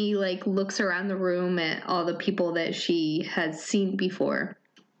 Benny looks around the room at all the people that she has seen before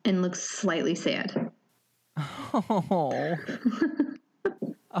and looks slightly sad. Oh.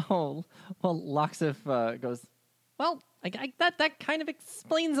 Oh. Well, Loxif goes, well, that kind of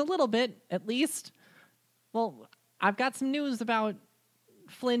explains a little bit, at least. Well, I've got some news about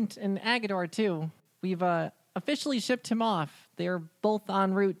Flint and Agador, too. We've officially shipped him off. They're both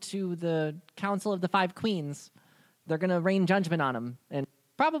en route to the Council of the Five Queens. They're going to rain judgment on him and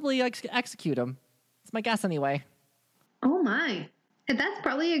probably execute him. It's my guess, anyway. Oh, my. That's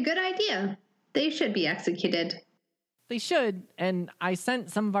probably a good idea. They should be executed. They should, and I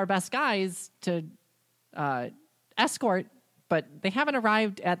sent some of our best guys to escort, but they haven't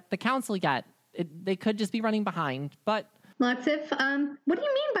arrived at the council yet. They could just be running behind, but... Loxif, what do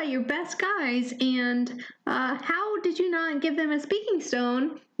you mean by your best guys, and how did you not give them a speaking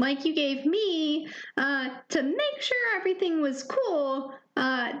stone like you gave me to make sure everything was cool?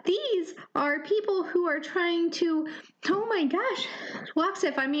 These are people who are trying to... Oh my gosh,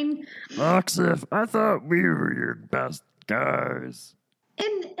 Loxif, Loxif, I thought we were your best guys.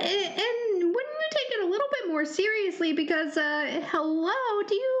 And wouldn't you take it a little bit more seriously? Because, hello,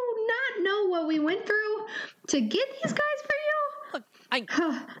 do you not know what we went through to get these guys for you? Look,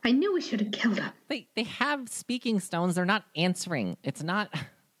 I knew we should have killed them. they have speaking stones. They're not answering. It's not...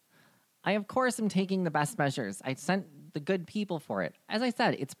 I, of course, am taking the best measures. I sent the good people for it. As I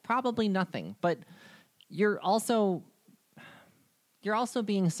said, it's probably nothing, but you're also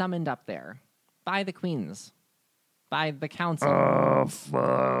being summoned up there by the queens, by the council. Oh,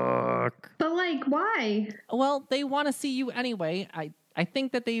 fuck. But, why? Well, they want to see you anyway. I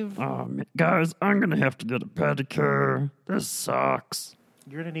think that they've... Guys, I'm going to have to get a pedicure. This sucks.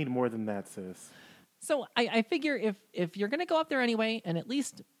 You're going to need more than that, sis. So I figure if you're going to go up there anyway and at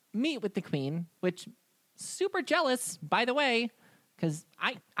least meet with the queen, which super jealous, by the way, because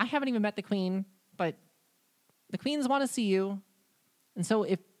I haven't even met the queen, but the queens want to see you. And so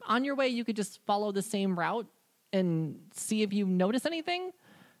if on your way you could just follow the same route and see if you notice anything,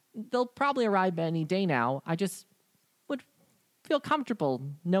 they'll probably arrive any day now. I just would feel comfortable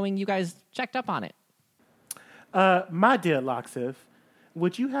knowing you guys checked up on it. My dear Loxif,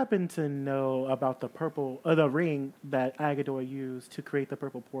 would you happen to know about the ring that Agador used to create the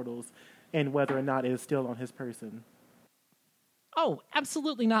purple portals and whether or not it is still on his person? Oh,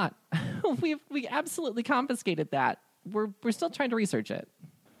 absolutely not. we absolutely confiscated that. We're still trying to research it.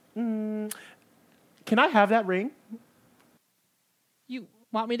 Can I have that ring? You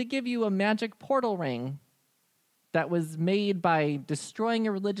want me to give you a magic portal ring that was made by destroying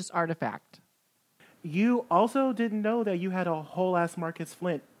a religious artifact? You also didn't know that you had a whole ass Marcus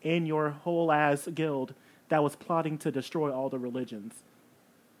Flint in your whole ass guild that was plotting to destroy all the religions.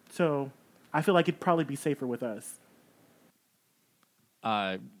 So I feel like it'd probably be safer with us.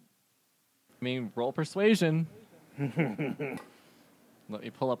 Roll persuasion. Let me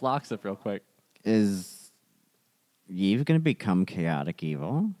pull up Loxif real quick. Is Yves going to become chaotic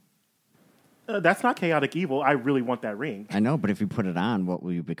evil? That's not chaotic evil. I really want that ring. I know, but if you put it on, what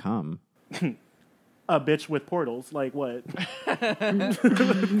will you become? A bitch with portals. Like what? My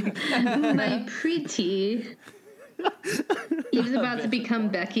pretty. He's about to become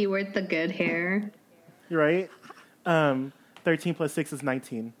Becky with the good hair. Right? 13 plus 6 is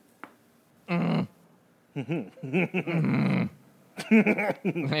 19. I don't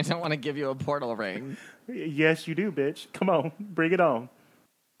want to give you a portal ring. Yes, you do, bitch. Come on. Bring it on.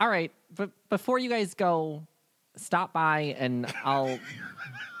 All right, but before you guys go, stop by and I'll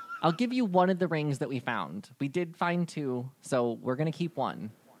give you one of the rings that we found. We did find two, so we're going to keep one.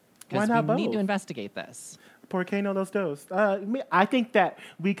 Why Because not we need both? to investigate this. Por qué no los dos? I think that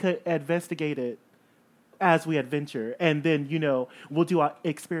we could investigate it as we adventure, and then, we'll do our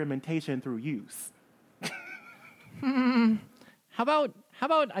experimentation through use. How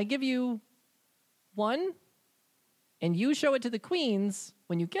about I give you one, and you show it to the queens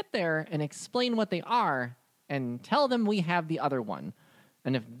when you get there and explain what they are, and tell them we have the other one.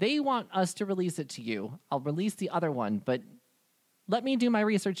 And if they want us to release it to you, I'll release the other one, but let me do my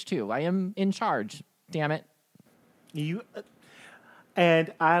research too. I am in charge, damn it.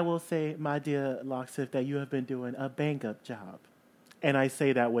 And I will say, my dear Loxif, that you have been doing a bang-up job. And I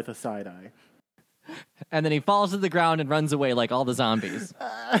say that with a side eye. And then he falls to the ground and runs away like all the zombies.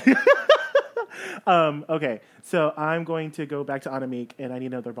 Okay, so I'm going to go back to Anamik, and I need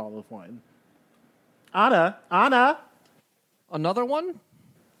another bottle of wine. Anna. Another one?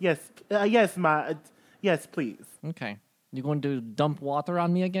 Yes, yes, please. Okay. You going to dump water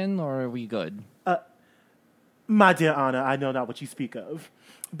on me again, or are we good? My dear Anna, I know not what you speak of,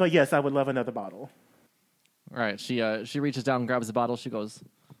 but yes, I would love another bottle. All right. She reaches down, grabs the bottle. She goes,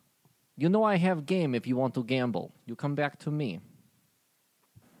 "You know I have game if you want to gamble. You come back to me."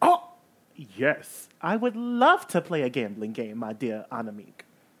 Oh, yes, I would love to play a gambling game, my dear Anamik.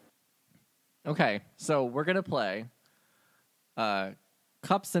 Okay. So we're going to play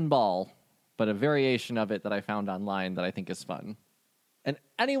Cups and Ball, but a variation of it that I found online that I think is fun. And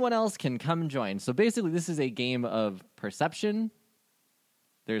anyone else can come join. So basically, this is a game of perception.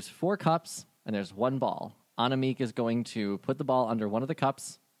 There's 4 cups, and there's 1 ball. Anamik is going to put the ball under one of the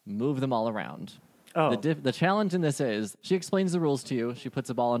cups, move them all around. Oh, The challenge in this is, she explains the rules to you. She puts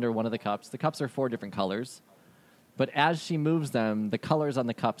a ball under one of the cups. The cups are 4 different colors. But as she moves them, the colors on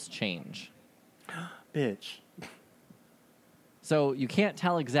the cups change. bitch. So you can't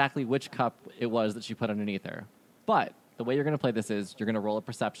tell exactly which cup it was that she put underneath her. But the way you're going to play this is you're going to roll a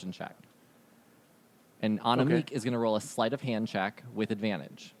perception check. And Anamik is going to roll a sleight of hand check with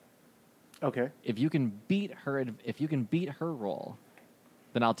advantage. Okay. If you can beat her roll,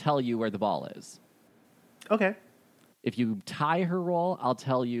 then I'll tell you where the ball is. Okay. If you tie her roll, I'll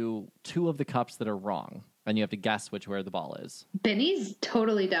tell you 2 of the cups that are wrong, and you have to guess where the ball is. Benny's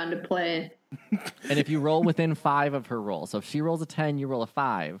totally down to play. And if you roll within 5 of her roll, so if she rolls a 10, you roll a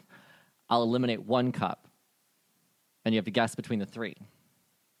 5, I'll eliminate 1 cup, and you have to guess between the 3.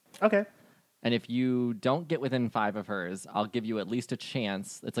 Okay. And if you don't get within 5 of hers, I'll give you at least a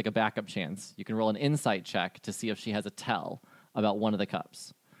chance. It's like a backup chance. You can roll an insight check to see if she has a tell about one of the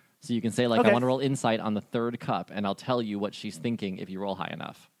cups. So you can say, like, Okay. I want to roll insight on the 3rd cup, and I'll tell you what she's thinking if you roll high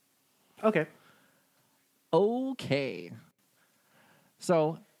enough. Okay. Okay.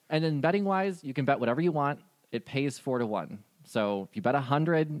 So, and then betting-wise, you can bet whatever you want. It pays 4 to 1. So if you bet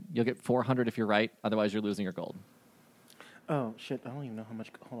 100, you'll get 400 if you're right. Otherwise, you're losing your gold. Oh, shit. I don't even know how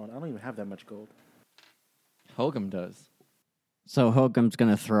much. Hold on. I don't even have that much gold. Hogum does. So Hokum's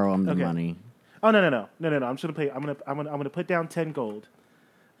gonna throw him the Okay. money. Oh, no. I'm just going to play. I'm going to put down 10 gold.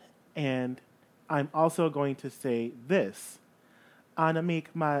 And I'm also going to say this. Anamik,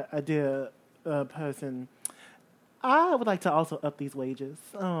 my dear person, I would like to also up these wages.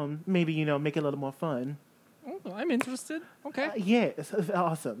 Maybe, make it a little more fun. Oh, I'm interested. Okay. Yes,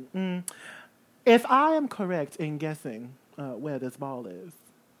 awesome. If I am correct in guessing where this ball is,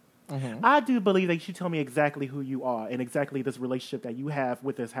 I do believe that you should tell me exactly who you are and exactly this relationship that you have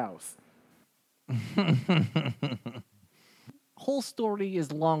with this house. Whole story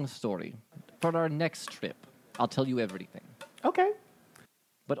is long story. For our next trip, I'll tell you everything. Okay.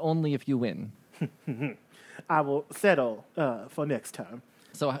 But only if you win. I will settle for next time.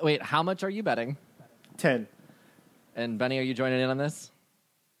 So, wait, how much are you betting? 10. And Benny, are you joining in on this?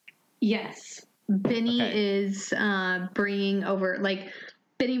 Yes. Benny Okay. is bringing over,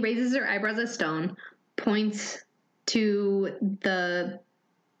 Benny raises her eyebrows at Stone, points to the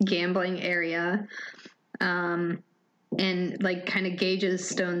gambling area, and, kind of gauges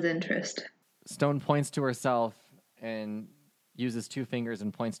Stone's interest. Stone points to herself and uses 2 fingers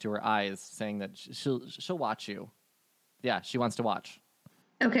and points to her eyes, saying that she'll watch you. Yeah, she wants to watch.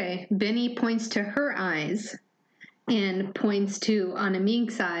 Okay, Benny points to her eyes and points to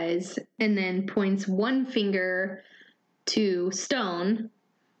Anamik's eyes, and then points 1 finger to Stone,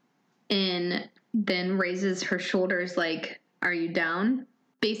 and then raises her shoulders like, "Are you down?"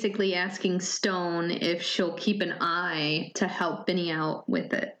 Basically asking Stone if she'll keep an eye to help Benny out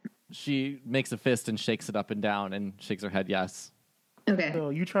with it. She makes a fist and shakes it up and down and shakes her head yes. Okay. So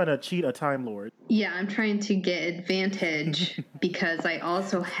you trying to cheat a Time Lord. Yeah, I'm trying to get advantage because I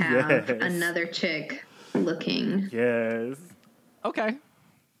also have Yes. another chick looking. Yes. Okay.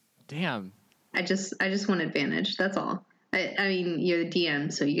 Damn. I just want advantage. That's all. I mean, you're the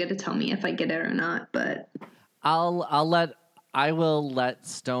DM, so you got to tell me if I get it or not. But I will let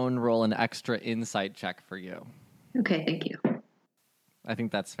Stone roll an extra insight check for you. okay, thank you. I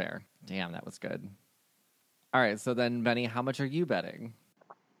think that's fair. Damn, that was good. All right, so then Benny, how much are you betting?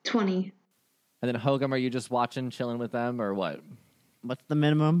 20. And then Hogum, are you just watching, chilling with them, or what? What's the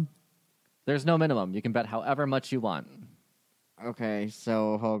minimum? There's no minimum. You can bet however much you want. Okay,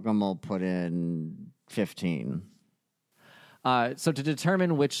 so Hokum will put in 15. So to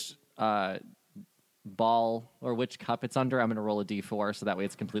determine which ball or which cup it's under, I'm going to roll a d4, so that way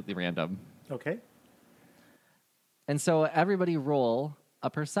it's completely random. Okay. And so everybody roll a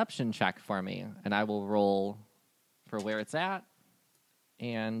perception check for me, and I will roll for where it's at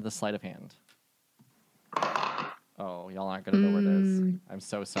and the sleight of hand. Oh, y'all aren't going to know where it is. I'm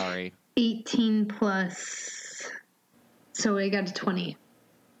so sorry. 18 plus. So I got a 20.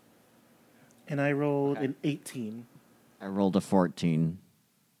 And I rolled an 18. I rolled a 14.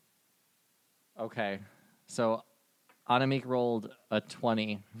 Okay. So Anamik rolled a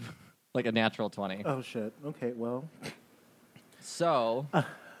 20, like a natural 20. Oh, shit. Okay, well. So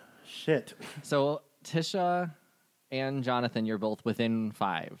Shit. So Tisha and Jonathan, you're both within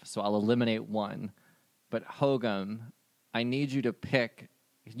 5, so I'll eliminate 1. But Hogum, I need you to pick.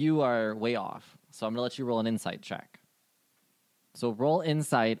 You are way off, so I'm going to let you roll an insight check. So roll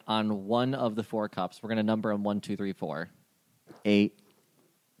insight on one of the 4 cups. We're going to number them 1, 2, 3, 4. 8.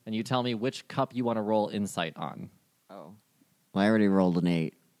 And you tell me which cup you want to roll insight on. Oh. Well, I already rolled an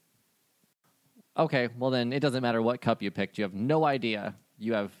 8. Okay, well then it doesn't matter what cup you picked. You have no idea.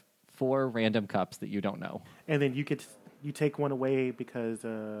 You have 4 random cups that you don't know. And then you take one away because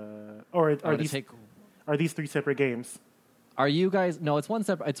are these 3 separate games? Are you guys? No, it's one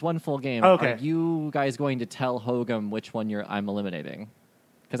separate. It's one full game. Okay. Are you guys going to tell Hogum which one I'm eliminating?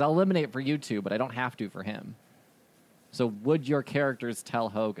 Because I'll eliminate for you 2, but I don't have to for him. So would your characters tell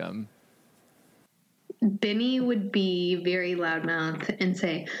Hogum? Benny would be very loudmouth and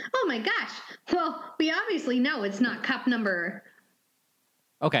say, "Oh my gosh! Well, we obviously know it's not cup number."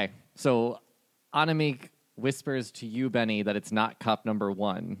 Okay, so Anamik whispers to you, Benny, that it's not cup number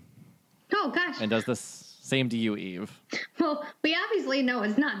 1, Oh gosh! and does the same to you, Eve. Well, we obviously know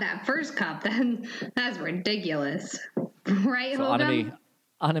it's not that first cup. That's ridiculous, right, So Hogum?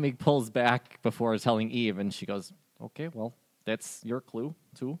 Anamik pulls back before telling Eve, and she goes, "Okay, well, that's your clue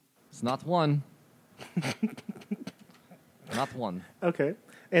too. It's not 1." Not 1. Okay.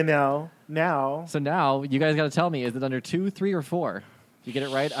 And now, So now you guys got to tell me: is it under 2, 3, or 4? If you get it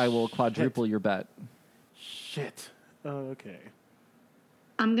right, I will quadruple your bet. shit. Okay.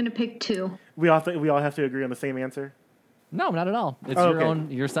 I'm gonna pick 2, We all have to agree on the same answer. No, not at all. It's Oh,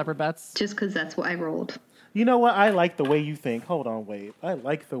 okay. your separate bets. just because that's what I rolled. You know what? I like the way you think. Hold on, wait. I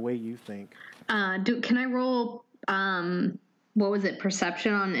like the way you think. Can I roll? What was it?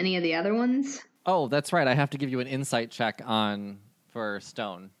 Perception on any of the other ones? Oh, that's right. I have to give you an insight check for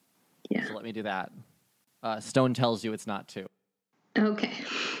Stone. Yeah. So let me do that. Stone tells you it's not 2. Okay.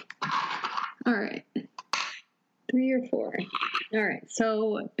 All right. 3 or 4. All right.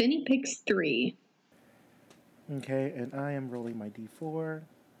 So Benny picks 3. Okay, and I am rolling my d4.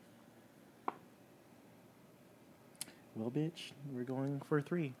 Well, bitch, we're going for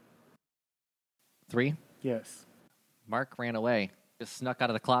 3. 3. Yes. Mark ran away. Just snuck out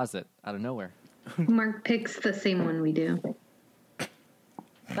of the closet out of nowhere. Mark picks the same one we do.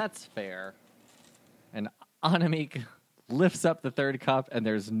 That's fair. And Anamik lifts up the 3rd cup, and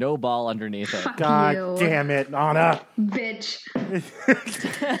there's no ball underneath it. Fuck God you, damn it, Anna. bitch.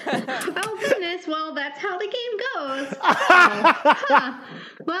 Oh goodness. Well, that's how the game goes. Huh.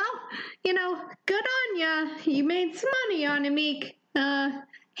 Well, good on ya. You made some money on Amik.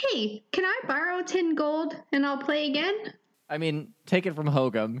 Hey, can I borrow 10 gold and I'll play again? I mean, take it from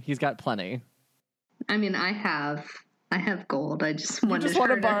Hogum. He's got plenty. I mean, I have gold. I just want just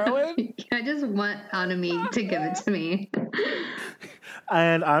want to borrow it? I just want Anami to give it to me.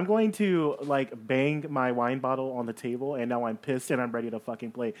 And I'm going to, bang my wine bottle on the table, and now I'm pissed and I'm ready to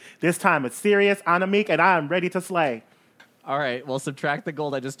fucking play. This time it's serious, Anamik, and I am ready to slay. All right, well, subtract the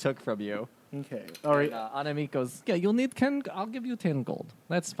gold I just took from you. Okay, all right. And, Anamik goes, yeah, you'll need 10. I'll give you 10 gold.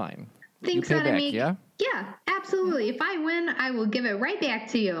 That's fine. Thanks, you pay Anami. back, yeah? Yeah, absolutely. If I win, I will give it right back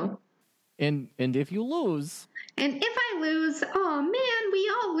to you. And if you lose, And if I lose, oh man,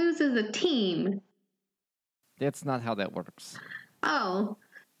 we all lose as a team. that's not how that works. Oh,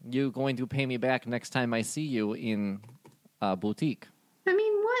 You're going to pay me back next time I see you in a boutique. I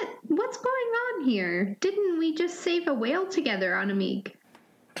mean, what's going on here? Didn't we just save a whale together, Anamik?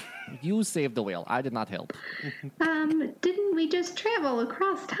 You saved the whale. I did not help. Didn't we just travel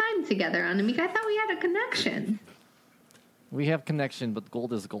across time together, Anamik? I thought we had a connection. We have connection, but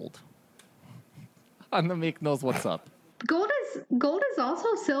gold is gold. Anamik knows what's up. Gold is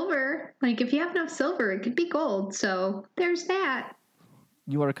also silver. Like, if you have enough silver, it could be gold. So there's that.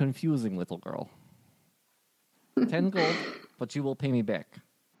 You are a confusing little girl. 10 gold, but you will pay me back.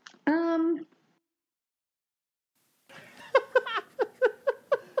 I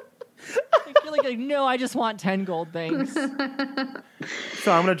feel like, no, I just want 10 gold, thanks.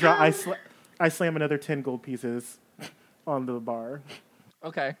 So I'm gonna draw. I slam another 10 gold pieces on the bar.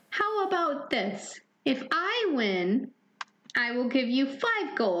 Okay. How about this? If I win, I will give you 5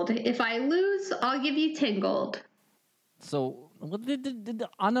 gold. If I lose, I'll give you 10 gold. So,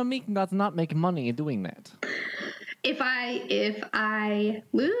 Anamik does not make money doing that. If I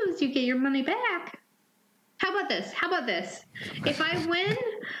lose, you get your money back. How about this? If I win,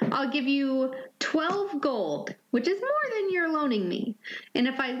 I'll give you 12 gold, which is more than you're loaning me. And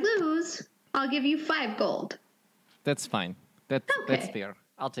if I lose, I'll give you 5 gold. That's fine. That's Okay. fair.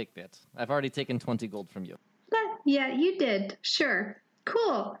 I'll take that. I've already taken 20 gold from you. But yeah, you did. Sure.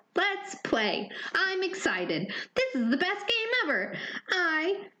 Cool. Let's play. I'm excited. This is the best game ever.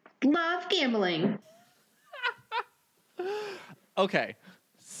 I love gambling. Okay.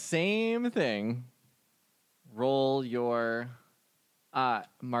 Same thing. Roll your...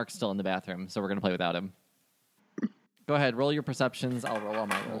 Mark's still in the bathroom, so we're going to play without him. Go ahead. Roll your perceptions. I'll roll all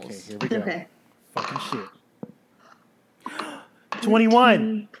my rolls. Okay, here we go. Okay. Fucking shit.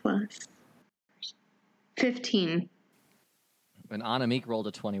 21. Plus 15. And Anamik rolled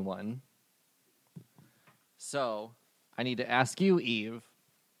a 21. So, I need to ask you, Eve,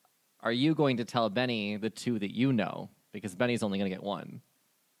 are you going to tell Benny the 2 that you know? Because Benny's only going to get 1.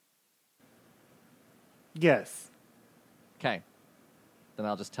 Yes. Okay. Then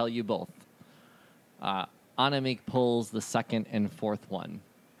I'll just tell you both. Anamik pulls the 2nd and 4th one.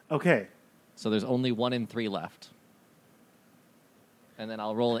 Okay. So there's only 1 and 3 left. And then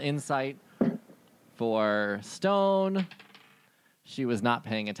I'll roll an insight for Stone. She was not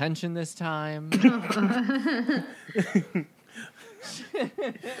paying attention this time.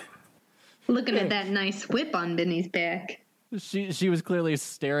 Looking at that nice whip on Benny's back. She was clearly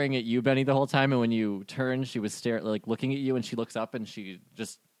staring at you, Benny, the whole time. And when you turned, she was looking at you, and she looks up and she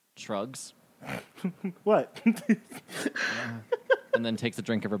just shrugs What? and then takes a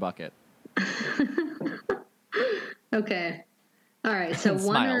drink of her bucket. Okay. All right. So And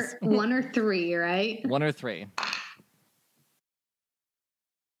one or smiles. 1 or 3, right? 1 or 3.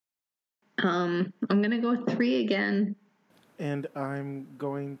 I'm gonna go with 3 again. And I'm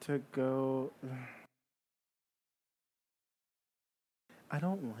going to go. I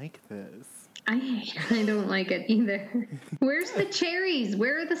don't like this. I don't like it either. Where's the cherries?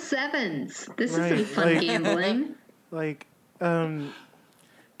 Where are the 7s? This Right, isn't fun like- gambling. Like, can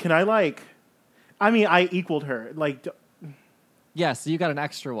I like? I mean, I equaled her. Like, Yeah, so you got an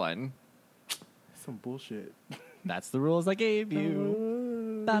extra 1. some bullshit. That's the rules I gave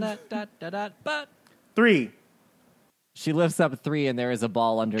you. But 3. she lifts up 3, and there is a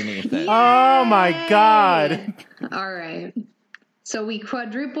ball underneath it. Oh my god. All right. So we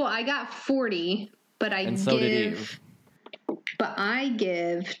quadruple. I got 40, but And so did Eve. But I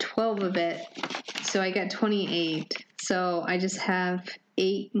give 12 of it, so I got 28. So I just have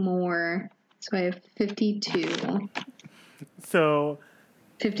 8 more. So I have 52. So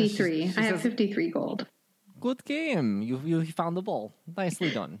 53. She I have says- 53 gold. Good game. You found the ball.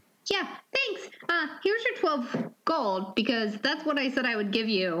 Nicely done. Yeah, thanks. Here's your 12 gold, because that's what I said I would give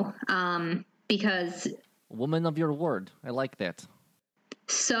you. Because Woman of your word. I like that.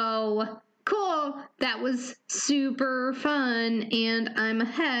 so cool. That was super fun, and I'm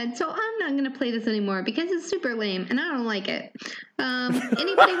ahead. So I'm not going to play this anymore because it's super lame, and I don't like it.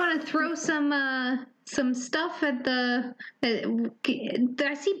 Anybody want to throw some stuff at the?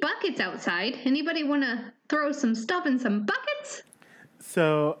 I see buckets outside. Anybody want to throw some stuff in some buckets?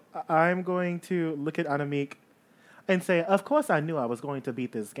 So I'm going to look at Anamik and say, of course I knew I was going to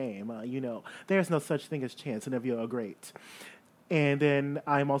beat this game. There's no such thing as chance whenever you're great. And then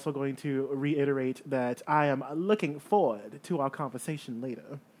I'm also going to reiterate that I am looking forward to our conversation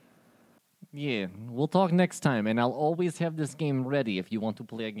later. Yeah, we'll talk next time, and I'll always have this game ready if you want to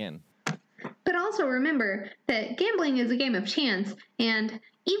play again. But also remember that gambling is a game of chance, and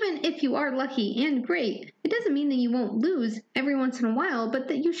even if you are lucky and great, it doesn't mean that you won't lose every once in a while, but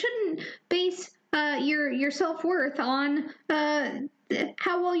that you shouldn't base your self-worth on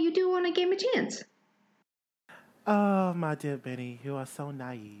how well you do on a game of chance. Oh, my dear Benny, you are so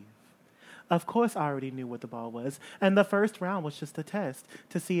naive. Of course I already knew what the ball was, and the first round was just a test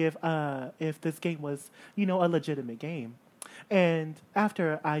to see if this game was, a legitimate game. And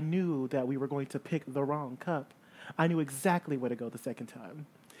after I knew that we were going to pick the wrong cup, I knew exactly where to go the second time.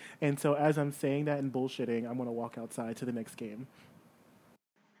 And so as I'm saying that and bullshitting, I'm going to walk outside to the next game.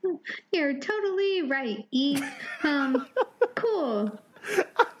 You're totally right, Eve. Cool.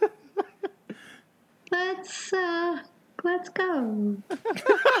 Let's go.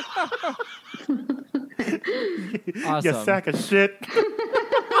 Awesome. You sack of shit.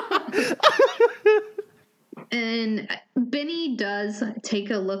 And Benny does take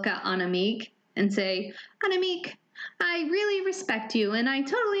a look at Anamik and say, Anamik, I really respect you, and I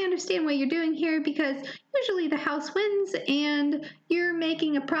totally understand what you're doing here because usually the house wins and you're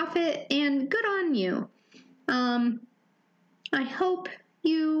making a profit, and good on you. I hope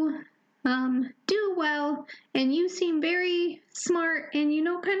you do well, and you seem very smart, and you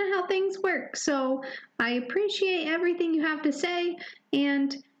know kind of how things work. So I appreciate everything you have to say,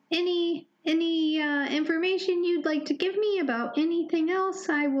 and any information you'd like to give me about anything else,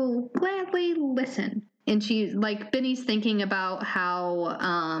 I will gladly listen. And she, like, Benny's thinking about how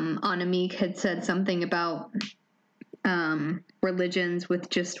Anamik had said something about religions with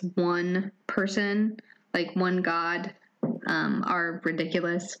just one person, like one god, are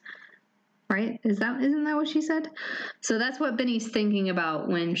ridiculous. Right? Isn't that what she said? So that's what Benny's thinking about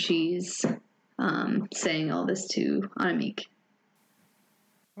when she's saying all this to Anamik.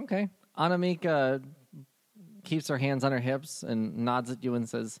 Okay. Anamik keeps her hands on her hips and nods at you and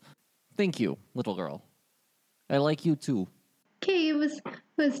says, "Thank you, little girl. I like you too." Okay, it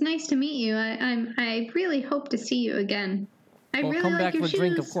was nice to meet you. I really hope to see you again. I Well, really come like back your for a shoes.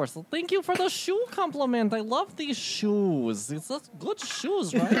 drink, of course. Thank you for the shoe compliment. I love these shoes. It's such good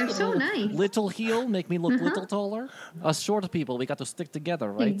shoes, right? They're so nice. Little heel, make me look little taller. Us short people, we got to stick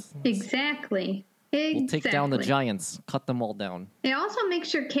together, right? Exactly. We'll take down the giants, cut them all down. It also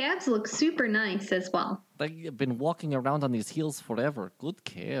makes your calves look super nice as well. They've been walking around on these heels forever. Good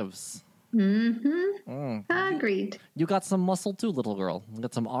calves. Agreed. You got some muscle too, little girl. You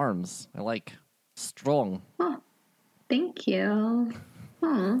got some arms. I like. Strong. Oh, thank you.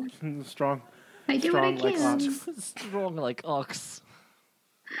 Oh, Strong. I do what I Strong like can. ox. Strong like ox.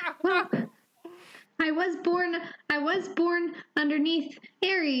 Well, I was born underneath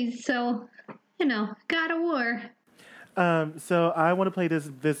Aries, so God of War. So I want to play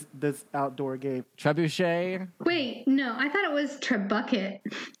this outdoor game. Trebuchet. Wait, no, I thought it was Trebucket.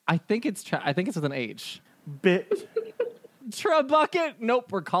 I think it's with an H. Bit. Trebucket.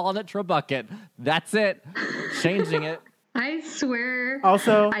 Nope, we're calling it Trebucket. That's it. Changing it. I swear.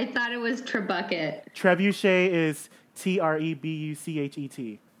 Also, I thought it was Trebucket. Trebuchet is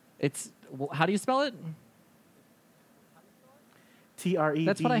Trebuchet. It's how do you spell it? Trebuchet.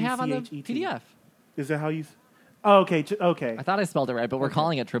 That's what I have on the PDF. Is that how you? Oh, okay. Okay. I thought I spelled it right, but we're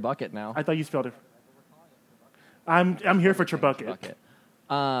calling it Trebucket now. I thought you spelled it. I'm here for Trebucket.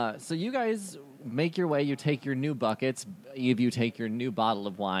 Trebucket. So you guys make your way. You take your new buckets. Eve, you take your new bottle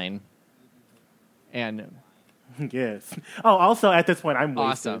of wine. And Yes. Oh, also at this point, I'm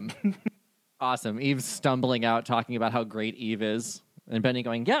wasted. awesome. Awesome. Eve's stumbling out, talking about how great Eve is. And Benny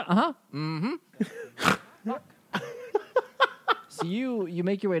going, yeah, So you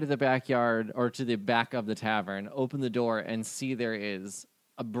make your way to the backyard or to the back of the tavern, open the door, and see there is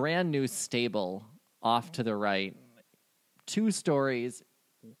a brand new stable off to the right. 2 stories,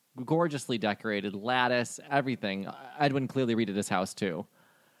 gorgeously decorated, lattice, everything. Edwin clearly redid his house too.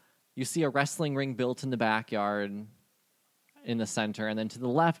 You see a wrestling ring built in the backyard in the center, and then to the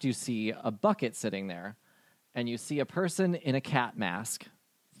left you see a bucket sitting there. And you see a person in a cat mask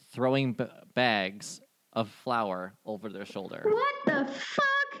throwing bags of flour over their shoulder. What the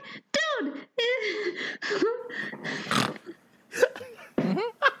fuck? Dude!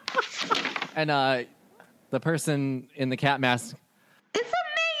 And the person in the cat mask, It's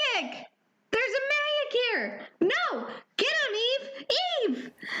a Mayak! There's a Mayak here! No! Get him, Eve!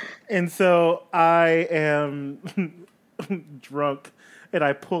 Eve! And so I am drunk, and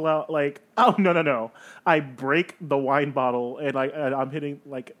I pull out no! I break the wine bottle, and I'm hitting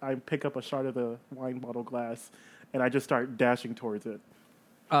I pick up a shard of the wine bottle glass, and I just start dashing towards it.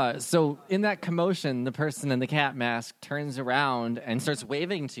 so in that commotion, the person in the cat mask turns around and starts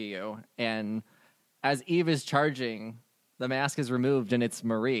waving to you. And as Eve is charging, the mask is removed, and it's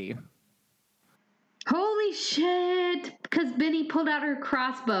Marie. Holy shit! Because Benny pulled out her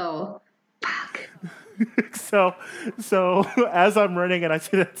crossbow. Fuck. So as I'm running and I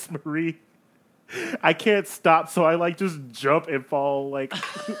see that's Marie, I can't stop. So I just jump and fall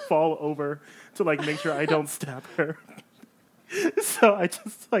over to make sure I don't stab her. So I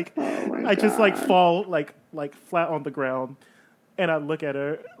just fall flat on the ground, and I look at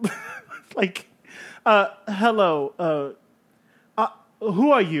her hello,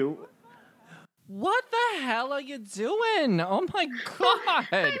 who are you? What the hell are you doing? Oh my god!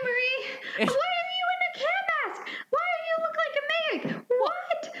 Hi, Marie! Why are you in a cat mask? Why do you look like a Mayak?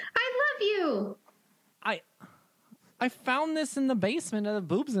 What? I love you! I found this in the basement of the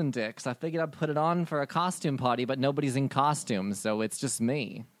Boobs and Dicks. I figured I'd put it on for a costume party, but nobody's in costume, so it's just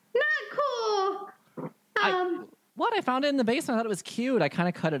me. Not cool! What? I found it in the basement. I thought it was cute. I kind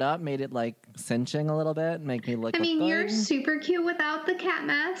of cut it up, made it cinching a little bit, make me look. You're super cute without the cat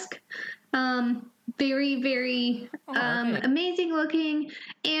mask. Very, very amazing looking,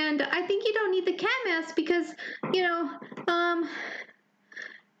 and I think you don't need the cat mask because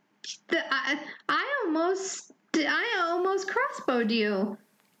I almost crossbowed you.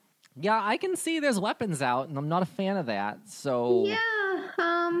 Yeah, I can see there's weapons out, and I'm not a fan of that. So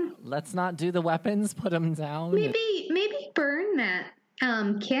Yeah, let's not do the weapons. Put them down. maybe burn that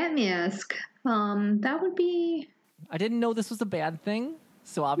cat mask. That would be. I didn't know this was a bad thing,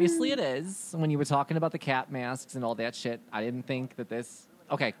 so obviously it is. When you were talking about the cat masks and all that shit, I didn't think that this.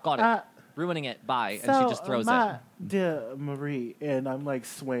 Okay, got it. Ruining it. Bye. And she just throws it. Dear Marie, and I'm like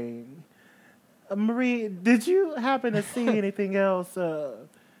swaying. Marie, did you happen to see anything else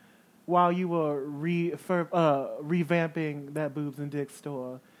while you were revamping that Boobs and Dick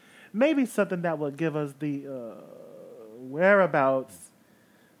store? Maybe something that would give us the whereabouts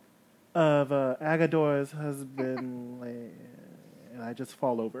of Agador's husband, and I just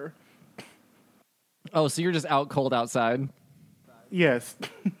fall over. Oh, so you're just out cold outside? Yes,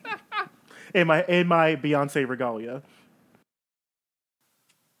 in my Beyonce regalia.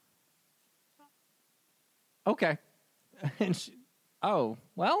 Okay. And oh,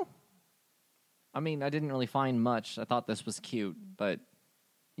 well. I mean, I didn't really find much. I thought this was cute, but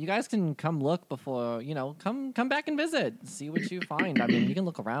you guys can come look before, come back and visit. See what you find. I mean, you can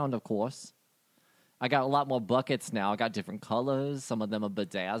look around, of course. I got a lot more buckets now. I got different colors. Some of them are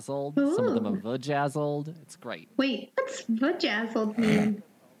bedazzled. Ooh. Some of them are vajazzled. It's great. Wait, what's vajazzled mean?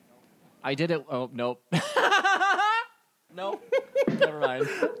 I did it. Oh, nope. Nope. Never mind.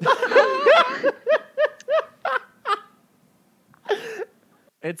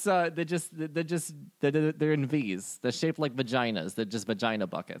 It's they're in V's. They're shaped like vaginas. They're just vagina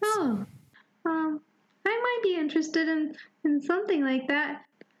buckets. Oh, I might be interested in something like that.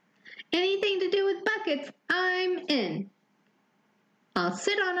 Anything to do with buckets, I'm in. I'll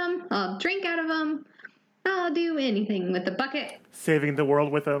sit on them. I'll drink out of them. I'll do anything with the bucket. Saving the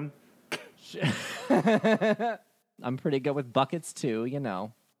world with them. I'm pretty good with buckets too,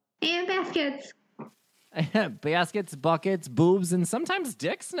 And baskets. Baskets, buckets, boobs, and sometimes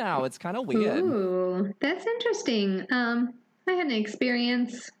dicks now. It's kind of weird. Ooh, that's interesting. I had an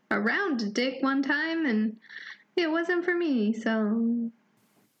experience around a dick one time, and it wasn't for me, so...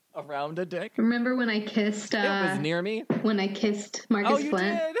 Around a dick? Remember when I kissed... it was near me? When I kissed Marcus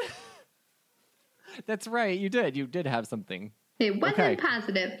Flint? Did? That's right, you did. You did have something. It wasn't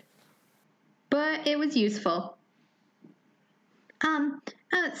positive, but it was useful.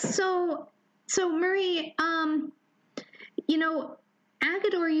 So Marie,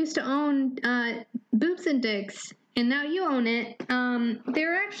 Agador used to own Boobs and Dicks, and now you own it.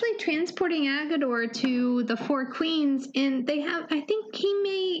 They're actually transporting Agador to the Four Queens, and they haven't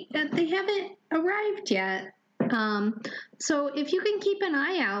arrived yet. So if you can keep an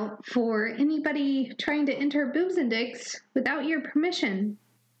eye out for anybody trying to enter Boobs and Dicks without your permission.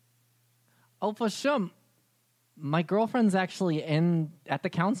 Oh, for sure. My girlfriend's actually at the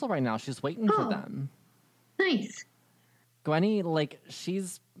council right now. She's waiting for them. Nice. Gwenny,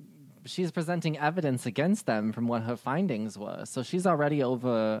 she's presenting evidence against them from what her findings were. So she's already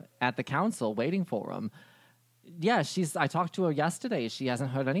over at the council waiting for them. Yeah, I talked to her yesterday. She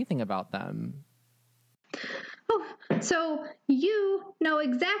hasn't heard anything about them. Oh, so you know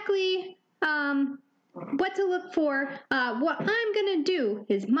exactly what to look for. What I'm going to do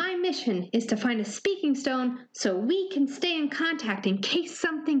is my mission is to find a speaking stone so we can stay in contact in case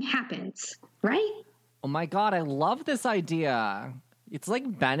something happens. Right? Oh my God, I love this idea. It's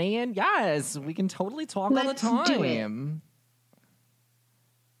like Benny and yes, we can totally talk all the time. Let's do it.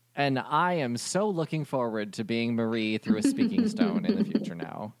 And I am so looking forward to being Marie through a speaking stone in the future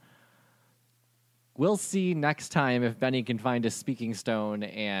now. We'll see next time if Benny can find a speaking stone,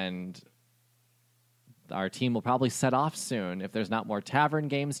 and our team will probably set off soon. If there's not more tavern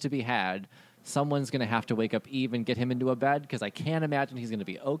games to be had, someone's going to have to wake up Eve and get him into a bed, because I can't imagine he's going to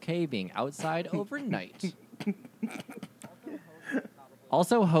be okay being outside overnight.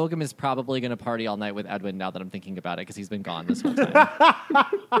 Also, Hogum is probably going to party all night with Edwin now that I'm thinking about it, because he's been gone this whole time.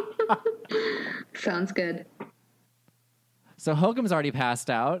 Sounds good. So Hogum's already passed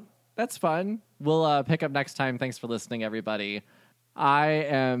out. That's fun. We'll pick up next time. Thanks for listening, everybody. I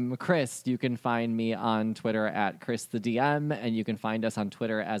am Chris. You can find me on Twitter at ChrisTheDM, and you can find us on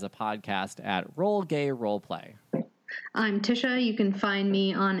Twitter as a podcast at Roll Gay Roleplay. I'm Tisha. You can find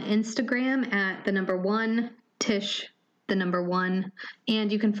me on Instagram at @1Tish1,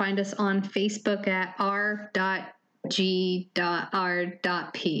 and you can find us on Facebook at r.g.r.p.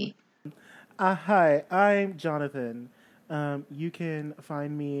 Hi, I'm Jonathan. You can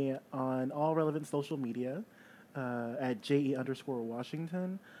find me on all relevant social media at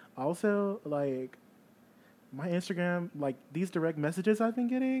JE_Washington. Also, my Instagram, these direct messages I've been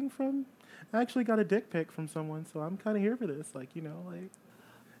getting from, I actually got a dick pic from someone, so I'm kind of here for this.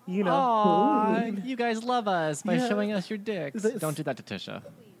 Aww, you guys love us by Yeah. showing us your dicks. This- Don't do that to Tisha.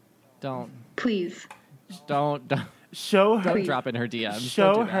 Please. Don't Show her. drop in her DMs.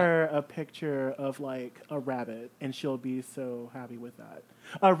 Show Don't do that. her a picture of like a rabbit, and she'll be so happy with that.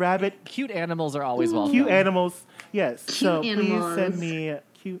 A rabbit. Cute animals are always welcome. Cute animals. Yes. So animals. please send me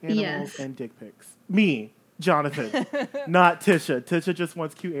cute animals Yes. and dick pics. Me, Jonathan, not Tisha. Tisha just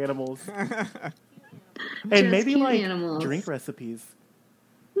wants cute animals. And Just maybe cute like animals. drink recipes.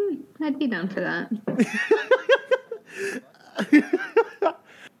 I'd be down for that.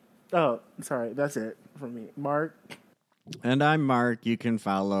 Oh, sorry. That's it from me. Mark. And I'm Mark. You can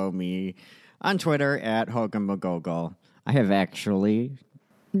follow me on Twitter at Hogamagogol. I have actually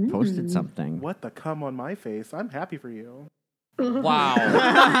posted something. What the cum on my face? I'm happy for you. Wow.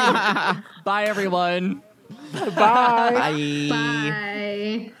 Bye, everyone. Bye. Bye.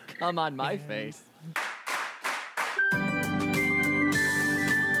 Bye. Come on my face.